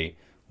validate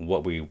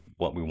what we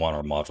want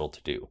our module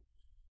to do.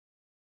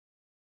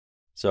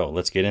 So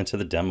let's get into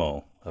the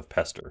demo of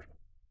Pester.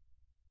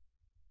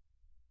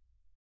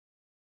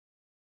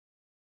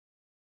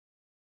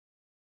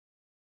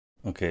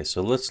 Okay,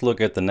 so let's look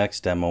at the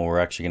next demo. We're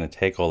actually going to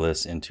take all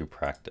this into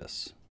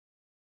practice.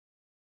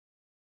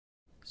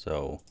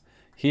 So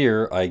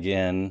here I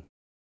again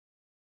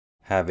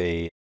have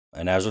an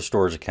Azure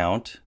storage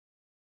account.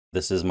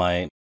 This is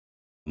my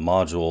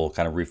module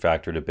kind of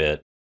refactored a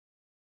bit,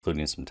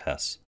 including some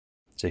tests.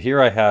 So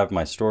here I have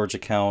my storage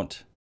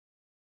account.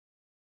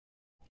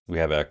 We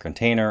have our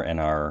container and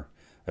our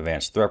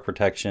advanced threat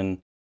protection.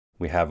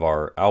 We have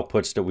our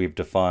outputs that we've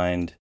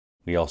defined.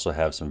 We also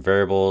have some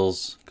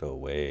variables. Go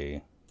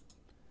away,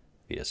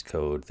 VS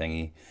Code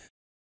thingy.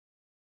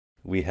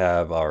 We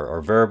have our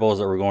variables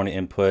that we're going to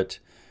input.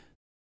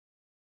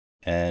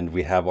 And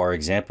we have our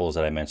examples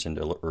that I mentioned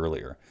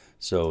earlier.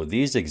 So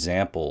these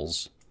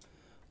examples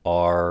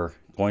are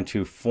going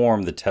to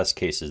form the test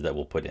cases that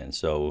we'll put in.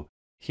 So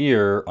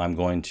here I'm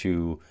going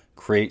to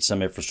create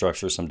some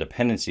infrastructure, some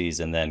dependencies,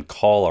 and then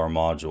call our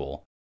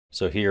module.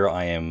 So here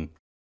I am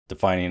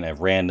defining a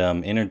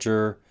random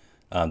integer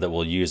that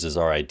we'll use as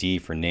our ID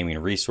for naming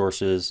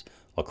resources.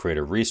 I'll create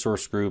a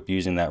resource group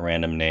using that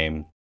random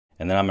name.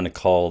 And then I'm going to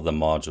call the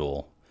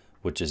module,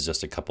 which is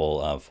just a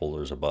couple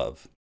folders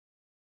above.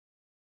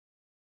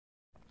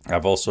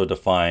 I've also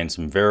defined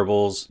some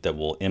variables that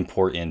will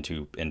import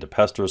into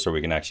Pester so we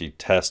can actually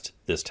test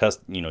this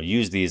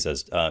use these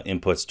as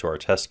inputs to our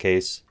test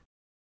case.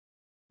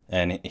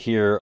 And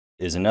here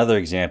is another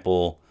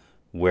example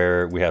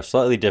where we have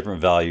slightly different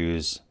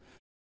values.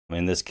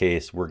 In this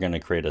case, we're going to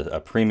create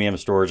a premium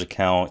storage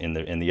account.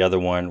 In the other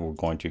one, we're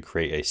going to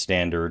create a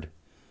standard.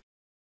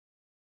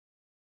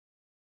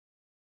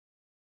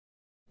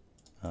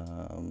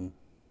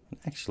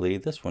 Actually,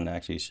 this one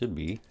actually should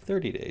be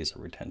 30 days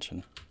of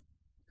retention.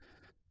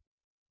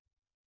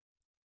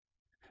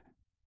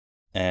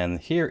 And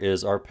here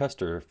is our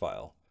Pester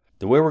file.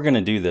 The way we're going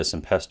to do this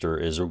in Pester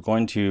is we're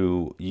going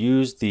to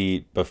use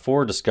the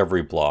before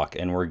discovery block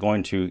and we're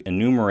going to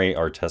enumerate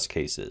our test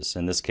cases.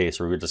 In this case,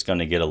 we're just going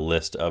to get a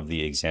list of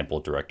the example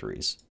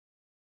directories.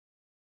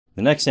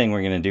 The next thing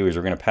we're going to do is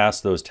we're going to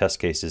pass those test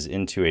cases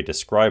into a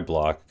describe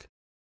block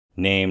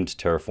named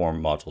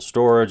Terraform module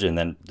storage, and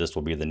then this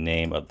will be the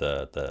name of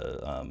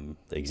the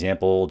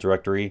example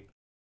directory.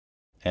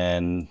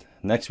 And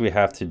next we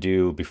have to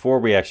do, before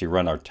we actually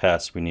run our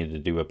tests, we need to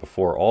do a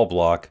before all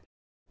block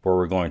where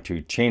we're going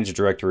to change the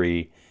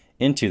directory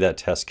into that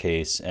test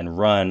case and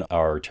run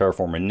our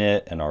Terraform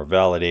init and our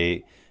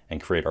validate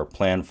and create our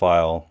plan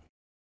file.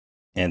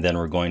 And then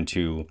we're going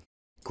to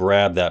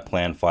grab that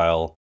plan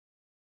file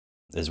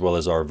as well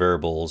as our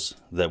variables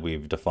that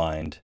we've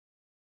defined.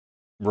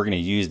 We're going to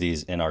use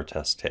these in our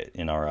test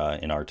in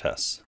our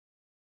tests.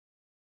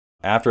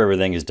 After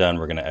everything is done,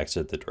 we're going to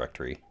exit the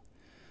directory.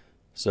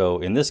 So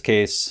in this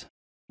case,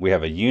 we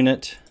have a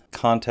unit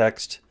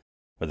context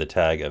with a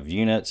tag of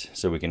unit,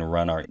 so we can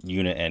run our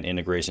unit and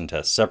integration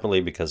tests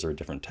separately because they're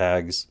different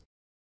tags.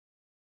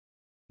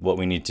 What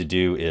we need to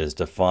do is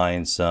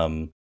define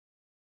some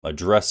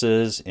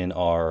addresses in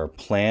our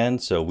plan.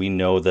 So we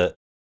know that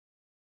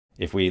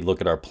if we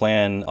look at our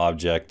plan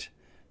object,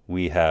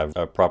 we have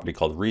a property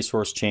called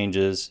resource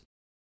changes.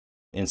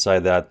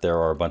 Inside that, there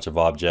are a bunch of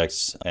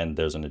objects and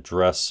there's an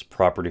address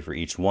property for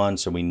each one.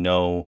 So we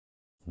know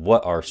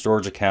what our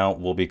storage account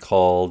will be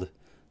called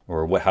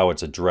or how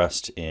it's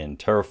addressed in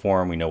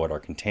Terraform. We know what our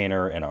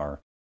container and our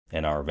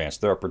advanced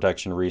threat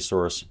protection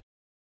resource.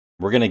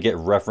 We're going to get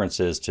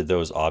references to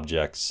those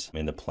objects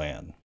in the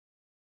plan.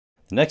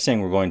 The next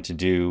thing we're going to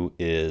do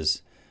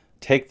is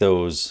take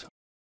those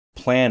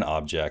plan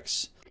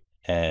objects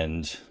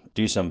and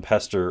do some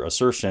Pester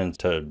assertion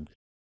to,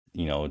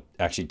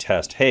 actually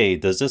test, hey,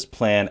 does this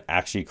plan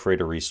actually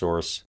create a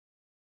resource?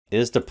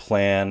 Is the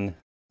plan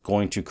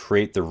going to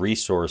create the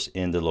resource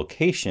in the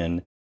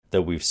location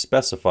that we've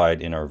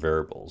specified in our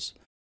variables?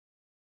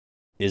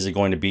 Is it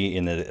going to be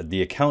in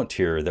the account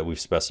tier that we've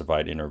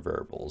specified in our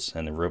variables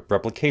and the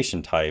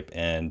replication type?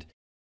 And,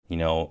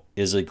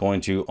 is it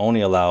going to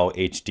only allow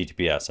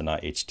HTTPS and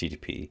not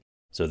HTTP?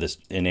 So this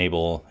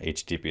enable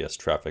HTTPS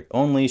traffic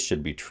only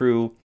should be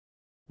true.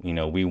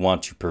 We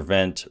want to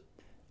prevent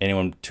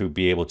anyone to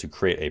be able to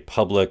create a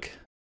public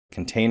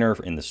container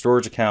in the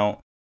storage account.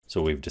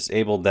 So we've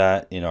disabled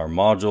that in our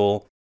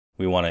module.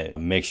 We want to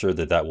make sure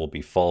that that will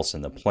be false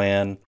in the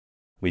plan.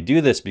 We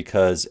do this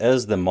because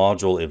as the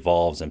module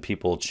evolves and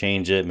people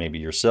change it, maybe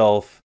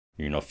yourself,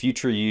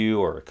 future you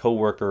or a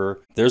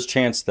coworker, there's a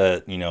chance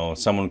that,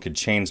 someone could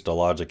change the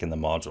logic in the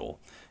module.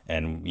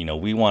 And,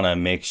 we want to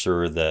make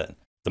sure that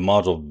the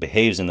module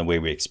behaves in the way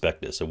we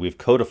expect it. So we've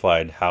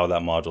codified how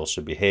that module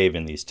should behave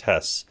in these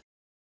tests.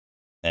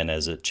 And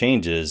as it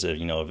changes,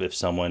 if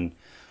someone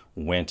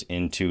went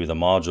into the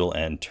module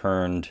and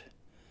turned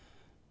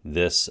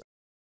this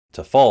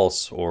to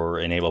false or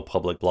enable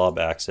public blob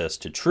access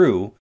to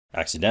true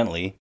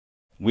accidentally,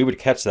 we would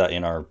catch that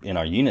in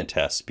our unit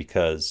tests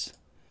because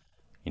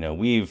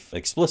we've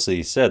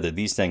explicitly said that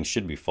these things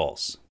should be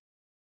false.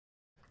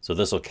 So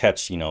this will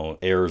catch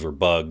errors or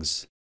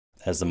bugs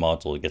as the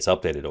module gets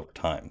updated over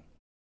time.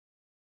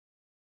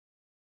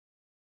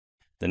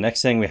 The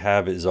next thing we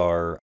have is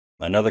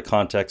another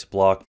context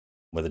block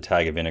with a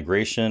tag of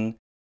integration.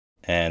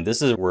 And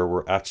this is where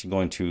we're actually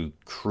going to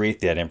create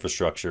that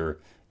infrastructure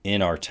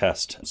in our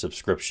test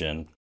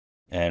subscription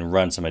and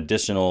run some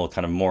additional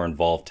kind of more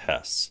involved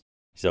tests.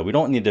 So we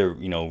don't need to,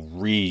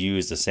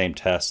 reuse the same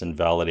test and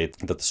validate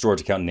that the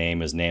storage account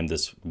name is named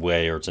this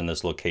way or it's in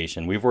this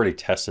location. We've already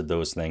tested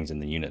those things in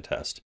the unit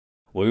test.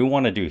 What we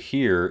want to do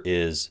here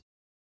is,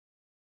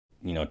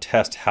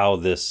 test how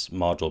this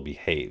module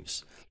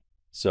behaves.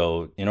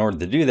 So in order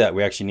to do that,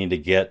 we actually need to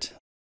get,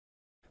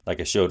 like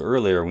I showed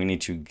earlier, we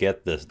need to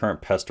get the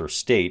current Pester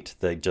state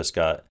that just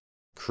got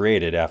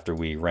created after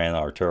we ran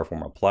our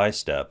Terraform apply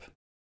step.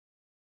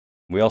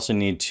 We also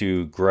need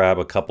to grab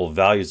a couple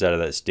values out of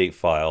that state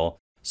file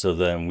so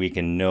then we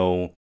can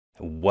know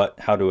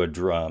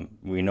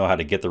we know how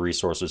to get the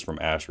resources from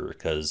Azure,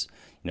 because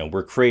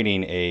we're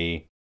creating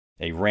a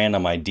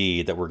random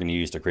ID that we're going to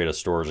use to create a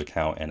storage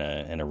account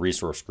and a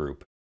resource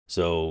group.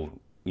 So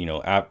we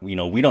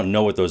don't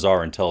know what those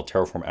are until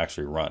Terraform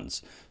actually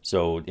runs.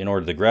 So in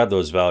order to grab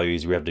those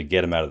values, we have to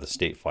get them out of the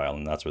state file,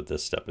 and that's what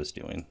this step is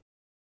doing.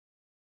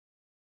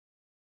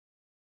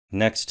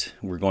 Next,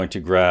 we're going to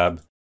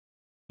grab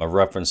a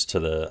reference to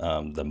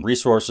the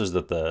resources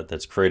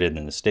that's created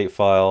in the state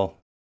file.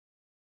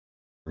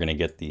 We're going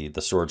to get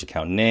the storage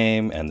account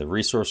name and the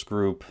resource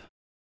group.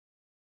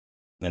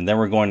 And then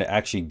we're going to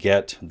actually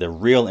get the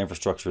real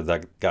infrastructure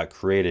that got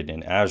created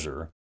in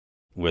Azure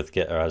with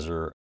get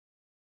Azure,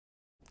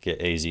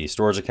 get AZ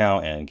storage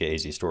account and get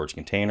AZ storage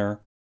container.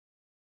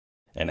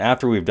 And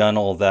after we've done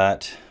all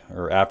that,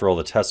 or after all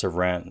the tests have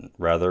ran,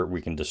 rather,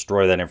 we can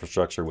destroy that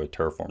infrastructure with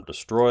Terraform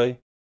destroy.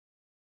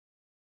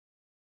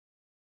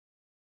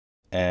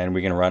 And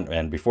we can run,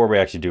 and before we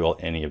actually do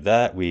any of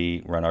that,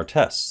 we run our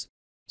tests.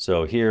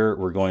 So here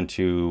we're going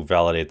to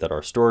validate that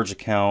our storage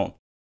account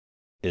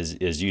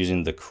is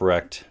using the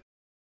correct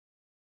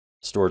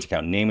storage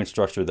account naming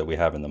structure that we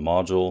have in the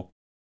module.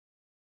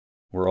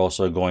 We're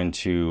also going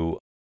to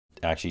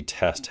actually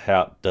test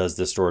how does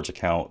this storage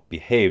account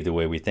behave the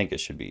way we think it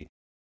should be.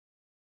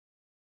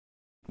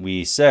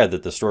 We said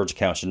that the storage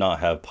account should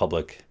not have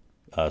public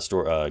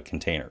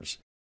containers.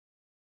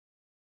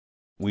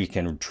 We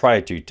can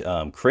try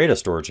to create a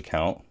storage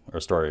account,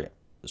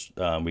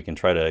 we can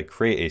try to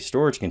create a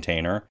storage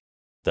container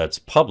that's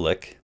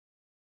public,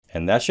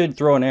 and that should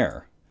throw an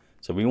error.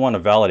 So we want to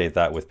validate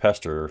that with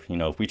Pester.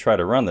 If we try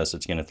to run this,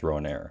 it's going to throw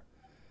an error.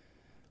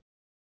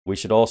 We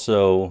should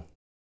also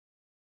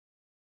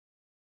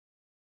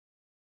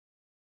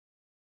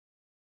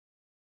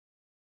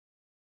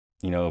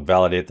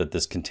validate that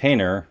this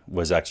container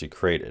was actually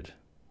created.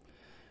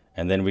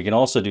 And then we can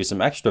also do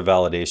some extra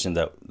validation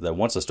that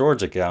once a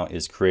storage account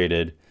is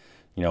created,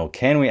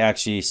 can we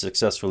actually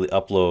successfully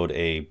upload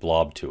a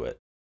blob to it?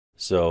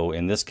 So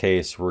in this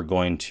case, we're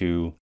going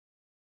to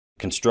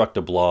construct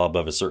a blob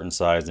of a certain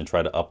size and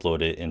try to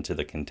upload it into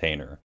the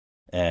container.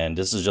 And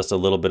this is just a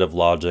little bit of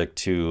logic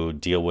to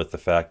deal with the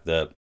fact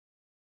that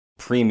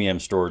premium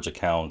storage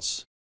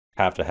accounts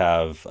have to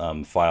have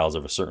files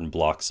of a certain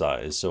block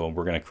size. So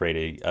we're going to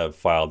create a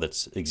file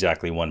that's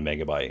exactly 1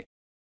 megabyte.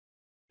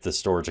 The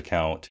storage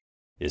account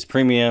is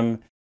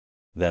premium,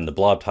 then the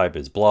blob type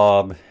is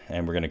blob,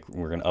 and we're going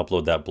to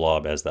upload that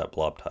blob as that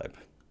blob type.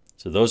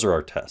 So those are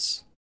our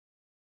tests.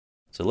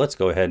 So let's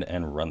go ahead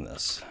and run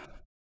this.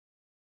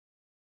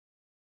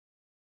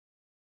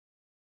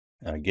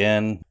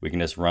 Again, we can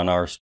just run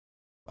our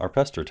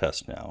Pester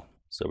test now.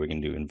 So we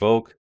can do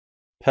invoke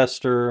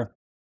Pester.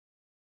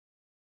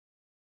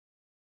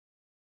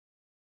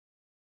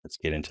 Let's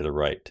get into the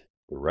right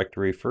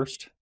directory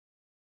first.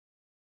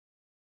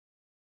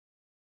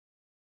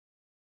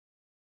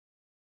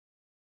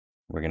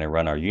 We're going to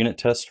run our unit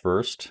test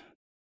first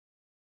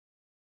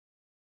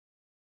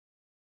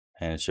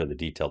and show the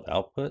detailed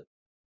output.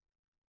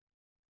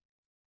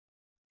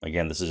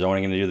 Again, this is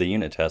only going to do the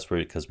unit test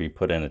because we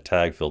put in a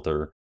tag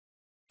filter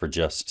for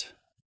just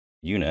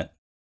unit.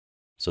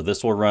 So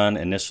this will run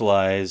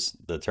initialize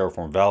the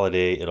Terraform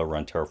validate, it'll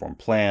run Terraform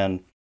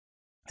plan,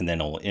 and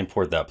then it'll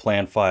import that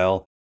plan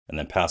file and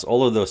then pass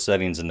all of those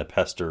settings into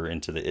Pester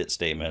into the it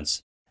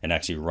statements and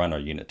actually run our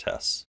unit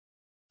tests.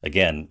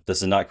 Again,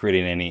 this is not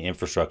creating any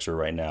infrastructure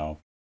right now.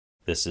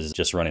 This is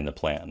just running the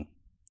plan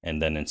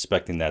and then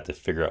inspecting that to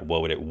figure out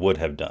what it would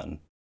have done.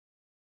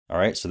 All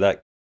right, so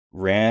that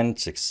ran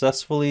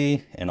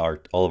successfully and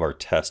all of our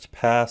tests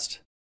passed,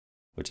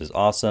 which is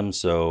awesome.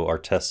 So our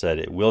test said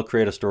it will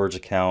create a storage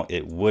account.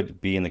 It would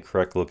be in the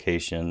correct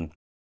location.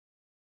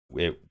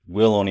 It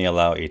will only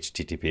allow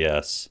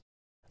HTTPS.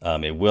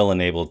 It will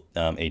enable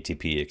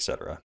ATP,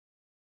 etc.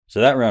 So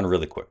that ran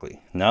really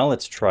quickly. Now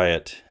let's try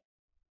it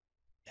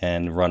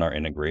and run our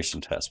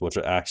integration test, which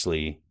will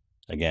actually,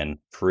 again,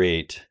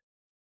 create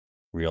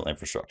real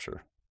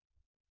infrastructure.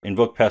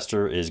 Invoke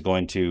Pester is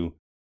going to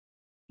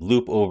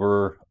loop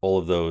over all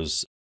of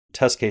those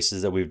test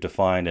cases that we've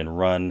defined and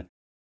run.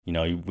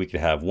 We could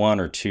have 1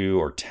 or 2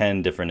 or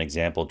 10 different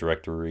example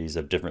directories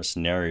of different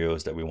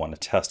scenarios that we want to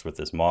test with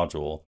this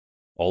module.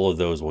 All of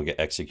those will get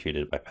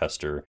executed by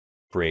Pester,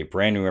 create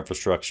brand new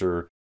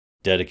infrastructure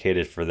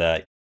dedicated for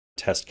that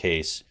test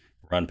case,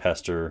 run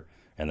Pester,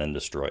 and then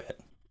destroy it.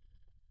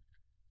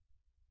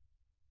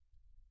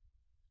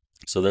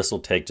 So this will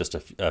take just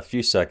a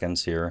few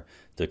seconds here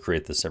to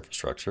create this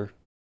infrastructure.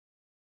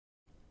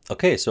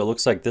 Okay, so it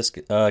looks like this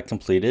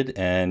completed,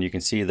 and you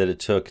can see that it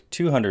took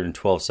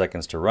 212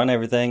 seconds to run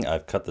everything.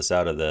 I've cut this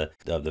out of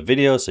the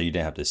video so you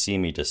didn't have to see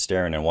me just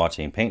staring and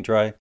watching paint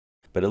dry.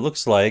 But it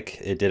looks like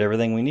it did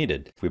everything we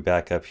needed. If we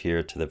back up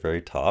here to the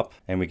very top,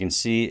 and we can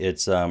see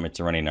it's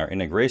running our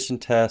integration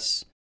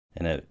tests,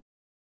 and it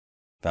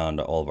found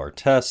all of our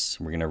tests.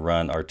 We're going to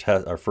run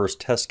our first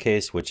test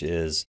case, which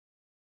is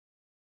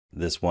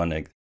this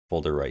one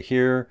folder right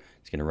here.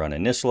 It's going to run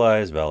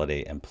initialize,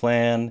 validate, and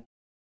plan.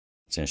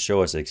 It's going to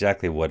show us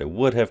exactly what it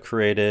would have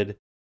created.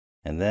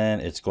 And then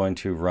it's going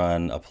to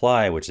run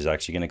apply, which is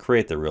actually going to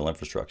create the real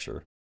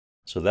infrastructure.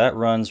 So that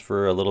runs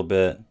for a little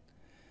bit.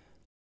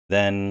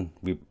 Then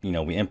we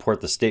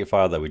import the state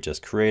file that we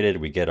just created.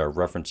 We get our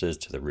references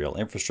to the real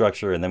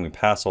infrastructure, and then we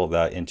pass all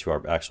that into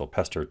our actual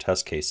Pester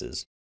test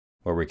cases,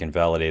 where we can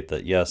validate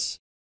that yes,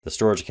 the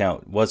storage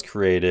account was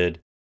created,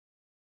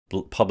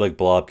 public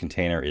blob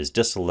container is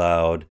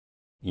disallowed,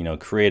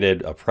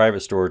 created a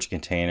private storage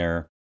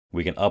container.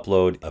 We can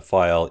upload a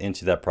file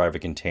into that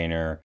private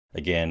container.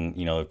 Again,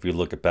 if we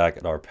look back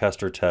at our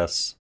Pester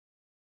tests,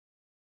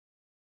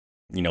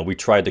 we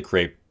tried to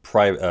create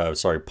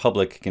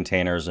public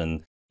containers,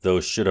 and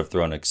those should have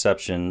thrown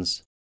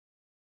exceptions,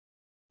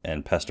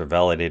 and Pester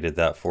validated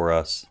that for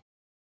us.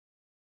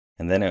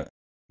 And then it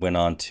went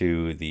on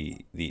to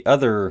the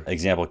other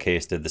example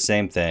case, did the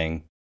same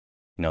thing,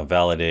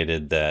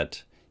 validated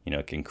that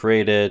it can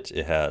create it.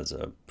 It has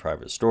a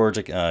private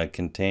storage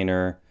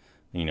container.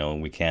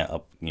 We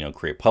can't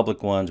create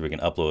public ones. We can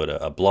upload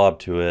a blob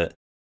to it,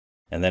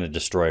 and then it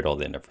destroyed all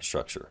the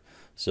infrastructure.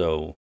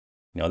 So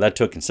that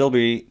took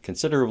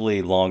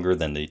considerably longer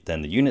than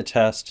the unit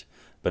test.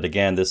 But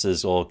again, this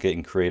is all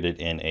getting created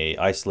in a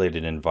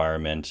isolated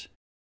environment,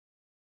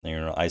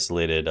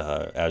 isolated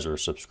Azure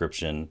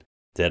subscription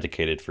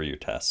dedicated for your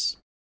tests.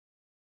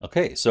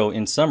 Okay, so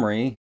in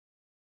summary,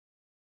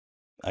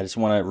 I just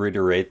want to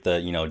reiterate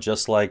that,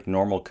 just like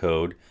normal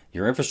code,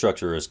 your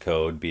infrastructure as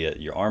code, be it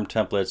your ARM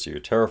templates, or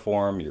your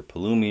Terraform, your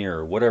Pulumi,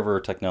 or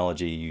whatever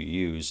technology you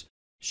use,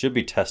 should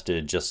be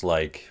tested just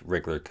like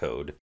regular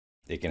code.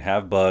 It can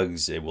have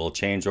bugs, it will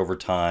change over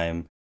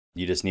time.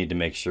 You just need to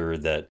make sure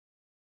that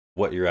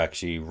what you're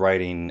actually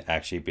writing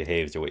actually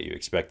behaves the way you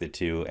expect it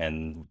to,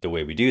 and the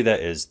way we do that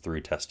is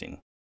through testing.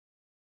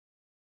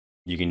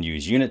 You can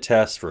use unit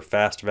tests for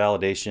fast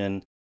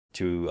validation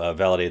to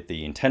validate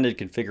the intended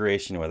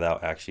configuration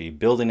without actually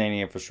building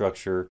any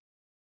infrastructure.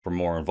 For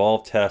more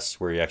involved tests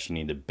where you actually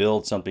need to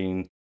build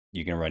something,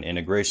 you can run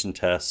integration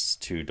tests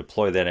to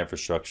deploy that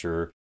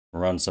infrastructure,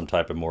 run some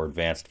type of more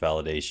advanced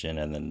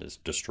validation, and then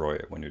just destroy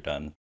it when you're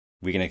done.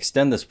 We can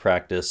extend this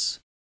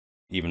practice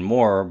even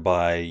more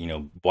by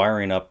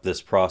wiring up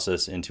this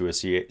process into a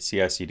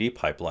CI/CD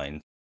pipeline.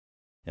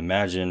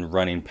 Imagine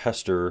running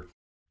Pester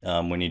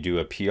when you do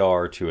a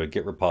PR to a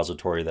Git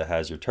repository that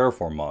has your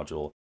Terraform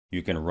module.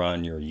 You can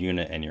run your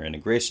unit and your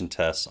integration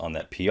tests on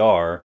that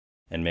PR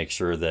and make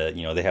sure that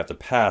they have to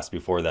pass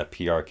before that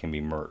PR can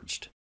be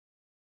merged.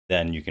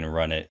 Then you can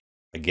run it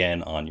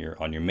again on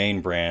your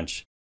main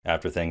branch.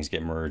 After things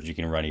get merged, you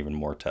can run even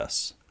more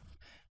tests.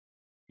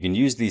 You can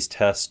use these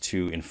tests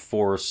to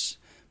enforce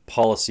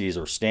policies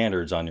or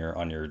standards on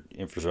your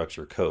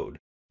infrastructure code.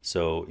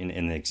 So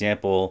in the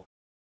example,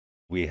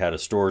 we had a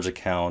storage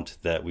account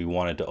that we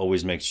wanted to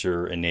always make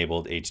sure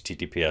enabled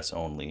HTTPS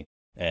only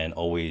and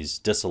always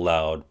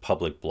disallowed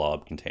public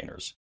blob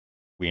containers.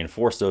 We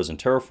enforced those in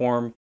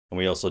Terraform, and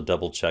we also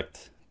double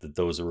checked that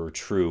those were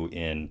true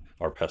in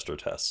our Pester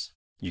tests.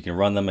 You can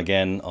run them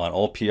again on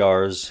all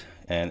PRs,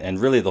 and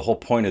really the whole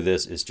point of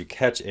this is to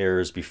catch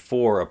errors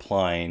before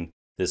applying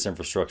this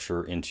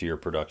infrastructure into your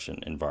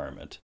production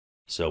environment.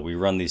 So we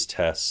run these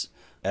tests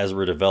as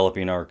we're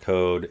developing our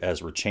code,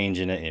 as we're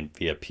changing it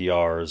via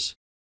PRs,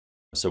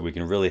 so we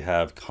can really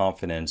have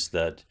confidence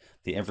that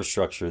the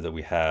infrastructure that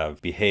we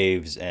have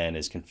behaves and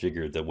is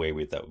configured the way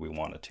that we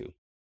want it to.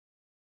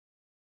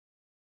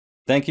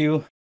 Thank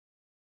you.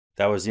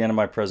 That was the end of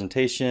my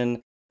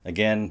presentation.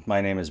 Again, my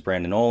name is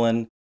Brandon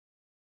Olin.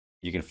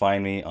 You can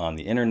find me on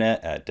the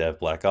internet at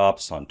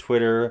DevBlackOps, on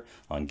Twitter,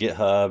 on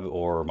GitHub,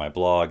 or my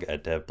blog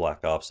at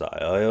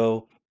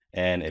devblackops.io.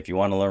 And if you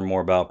want to learn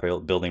more about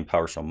building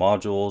PowerShell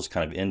modules,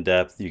 kind of in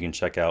depth, you can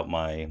check out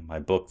my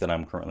book that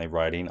I'm currently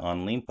writing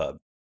on LeanPub.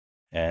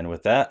 And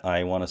with that,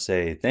 I want to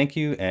say thank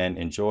you and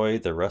enjoy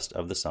the rest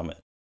of the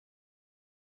summit.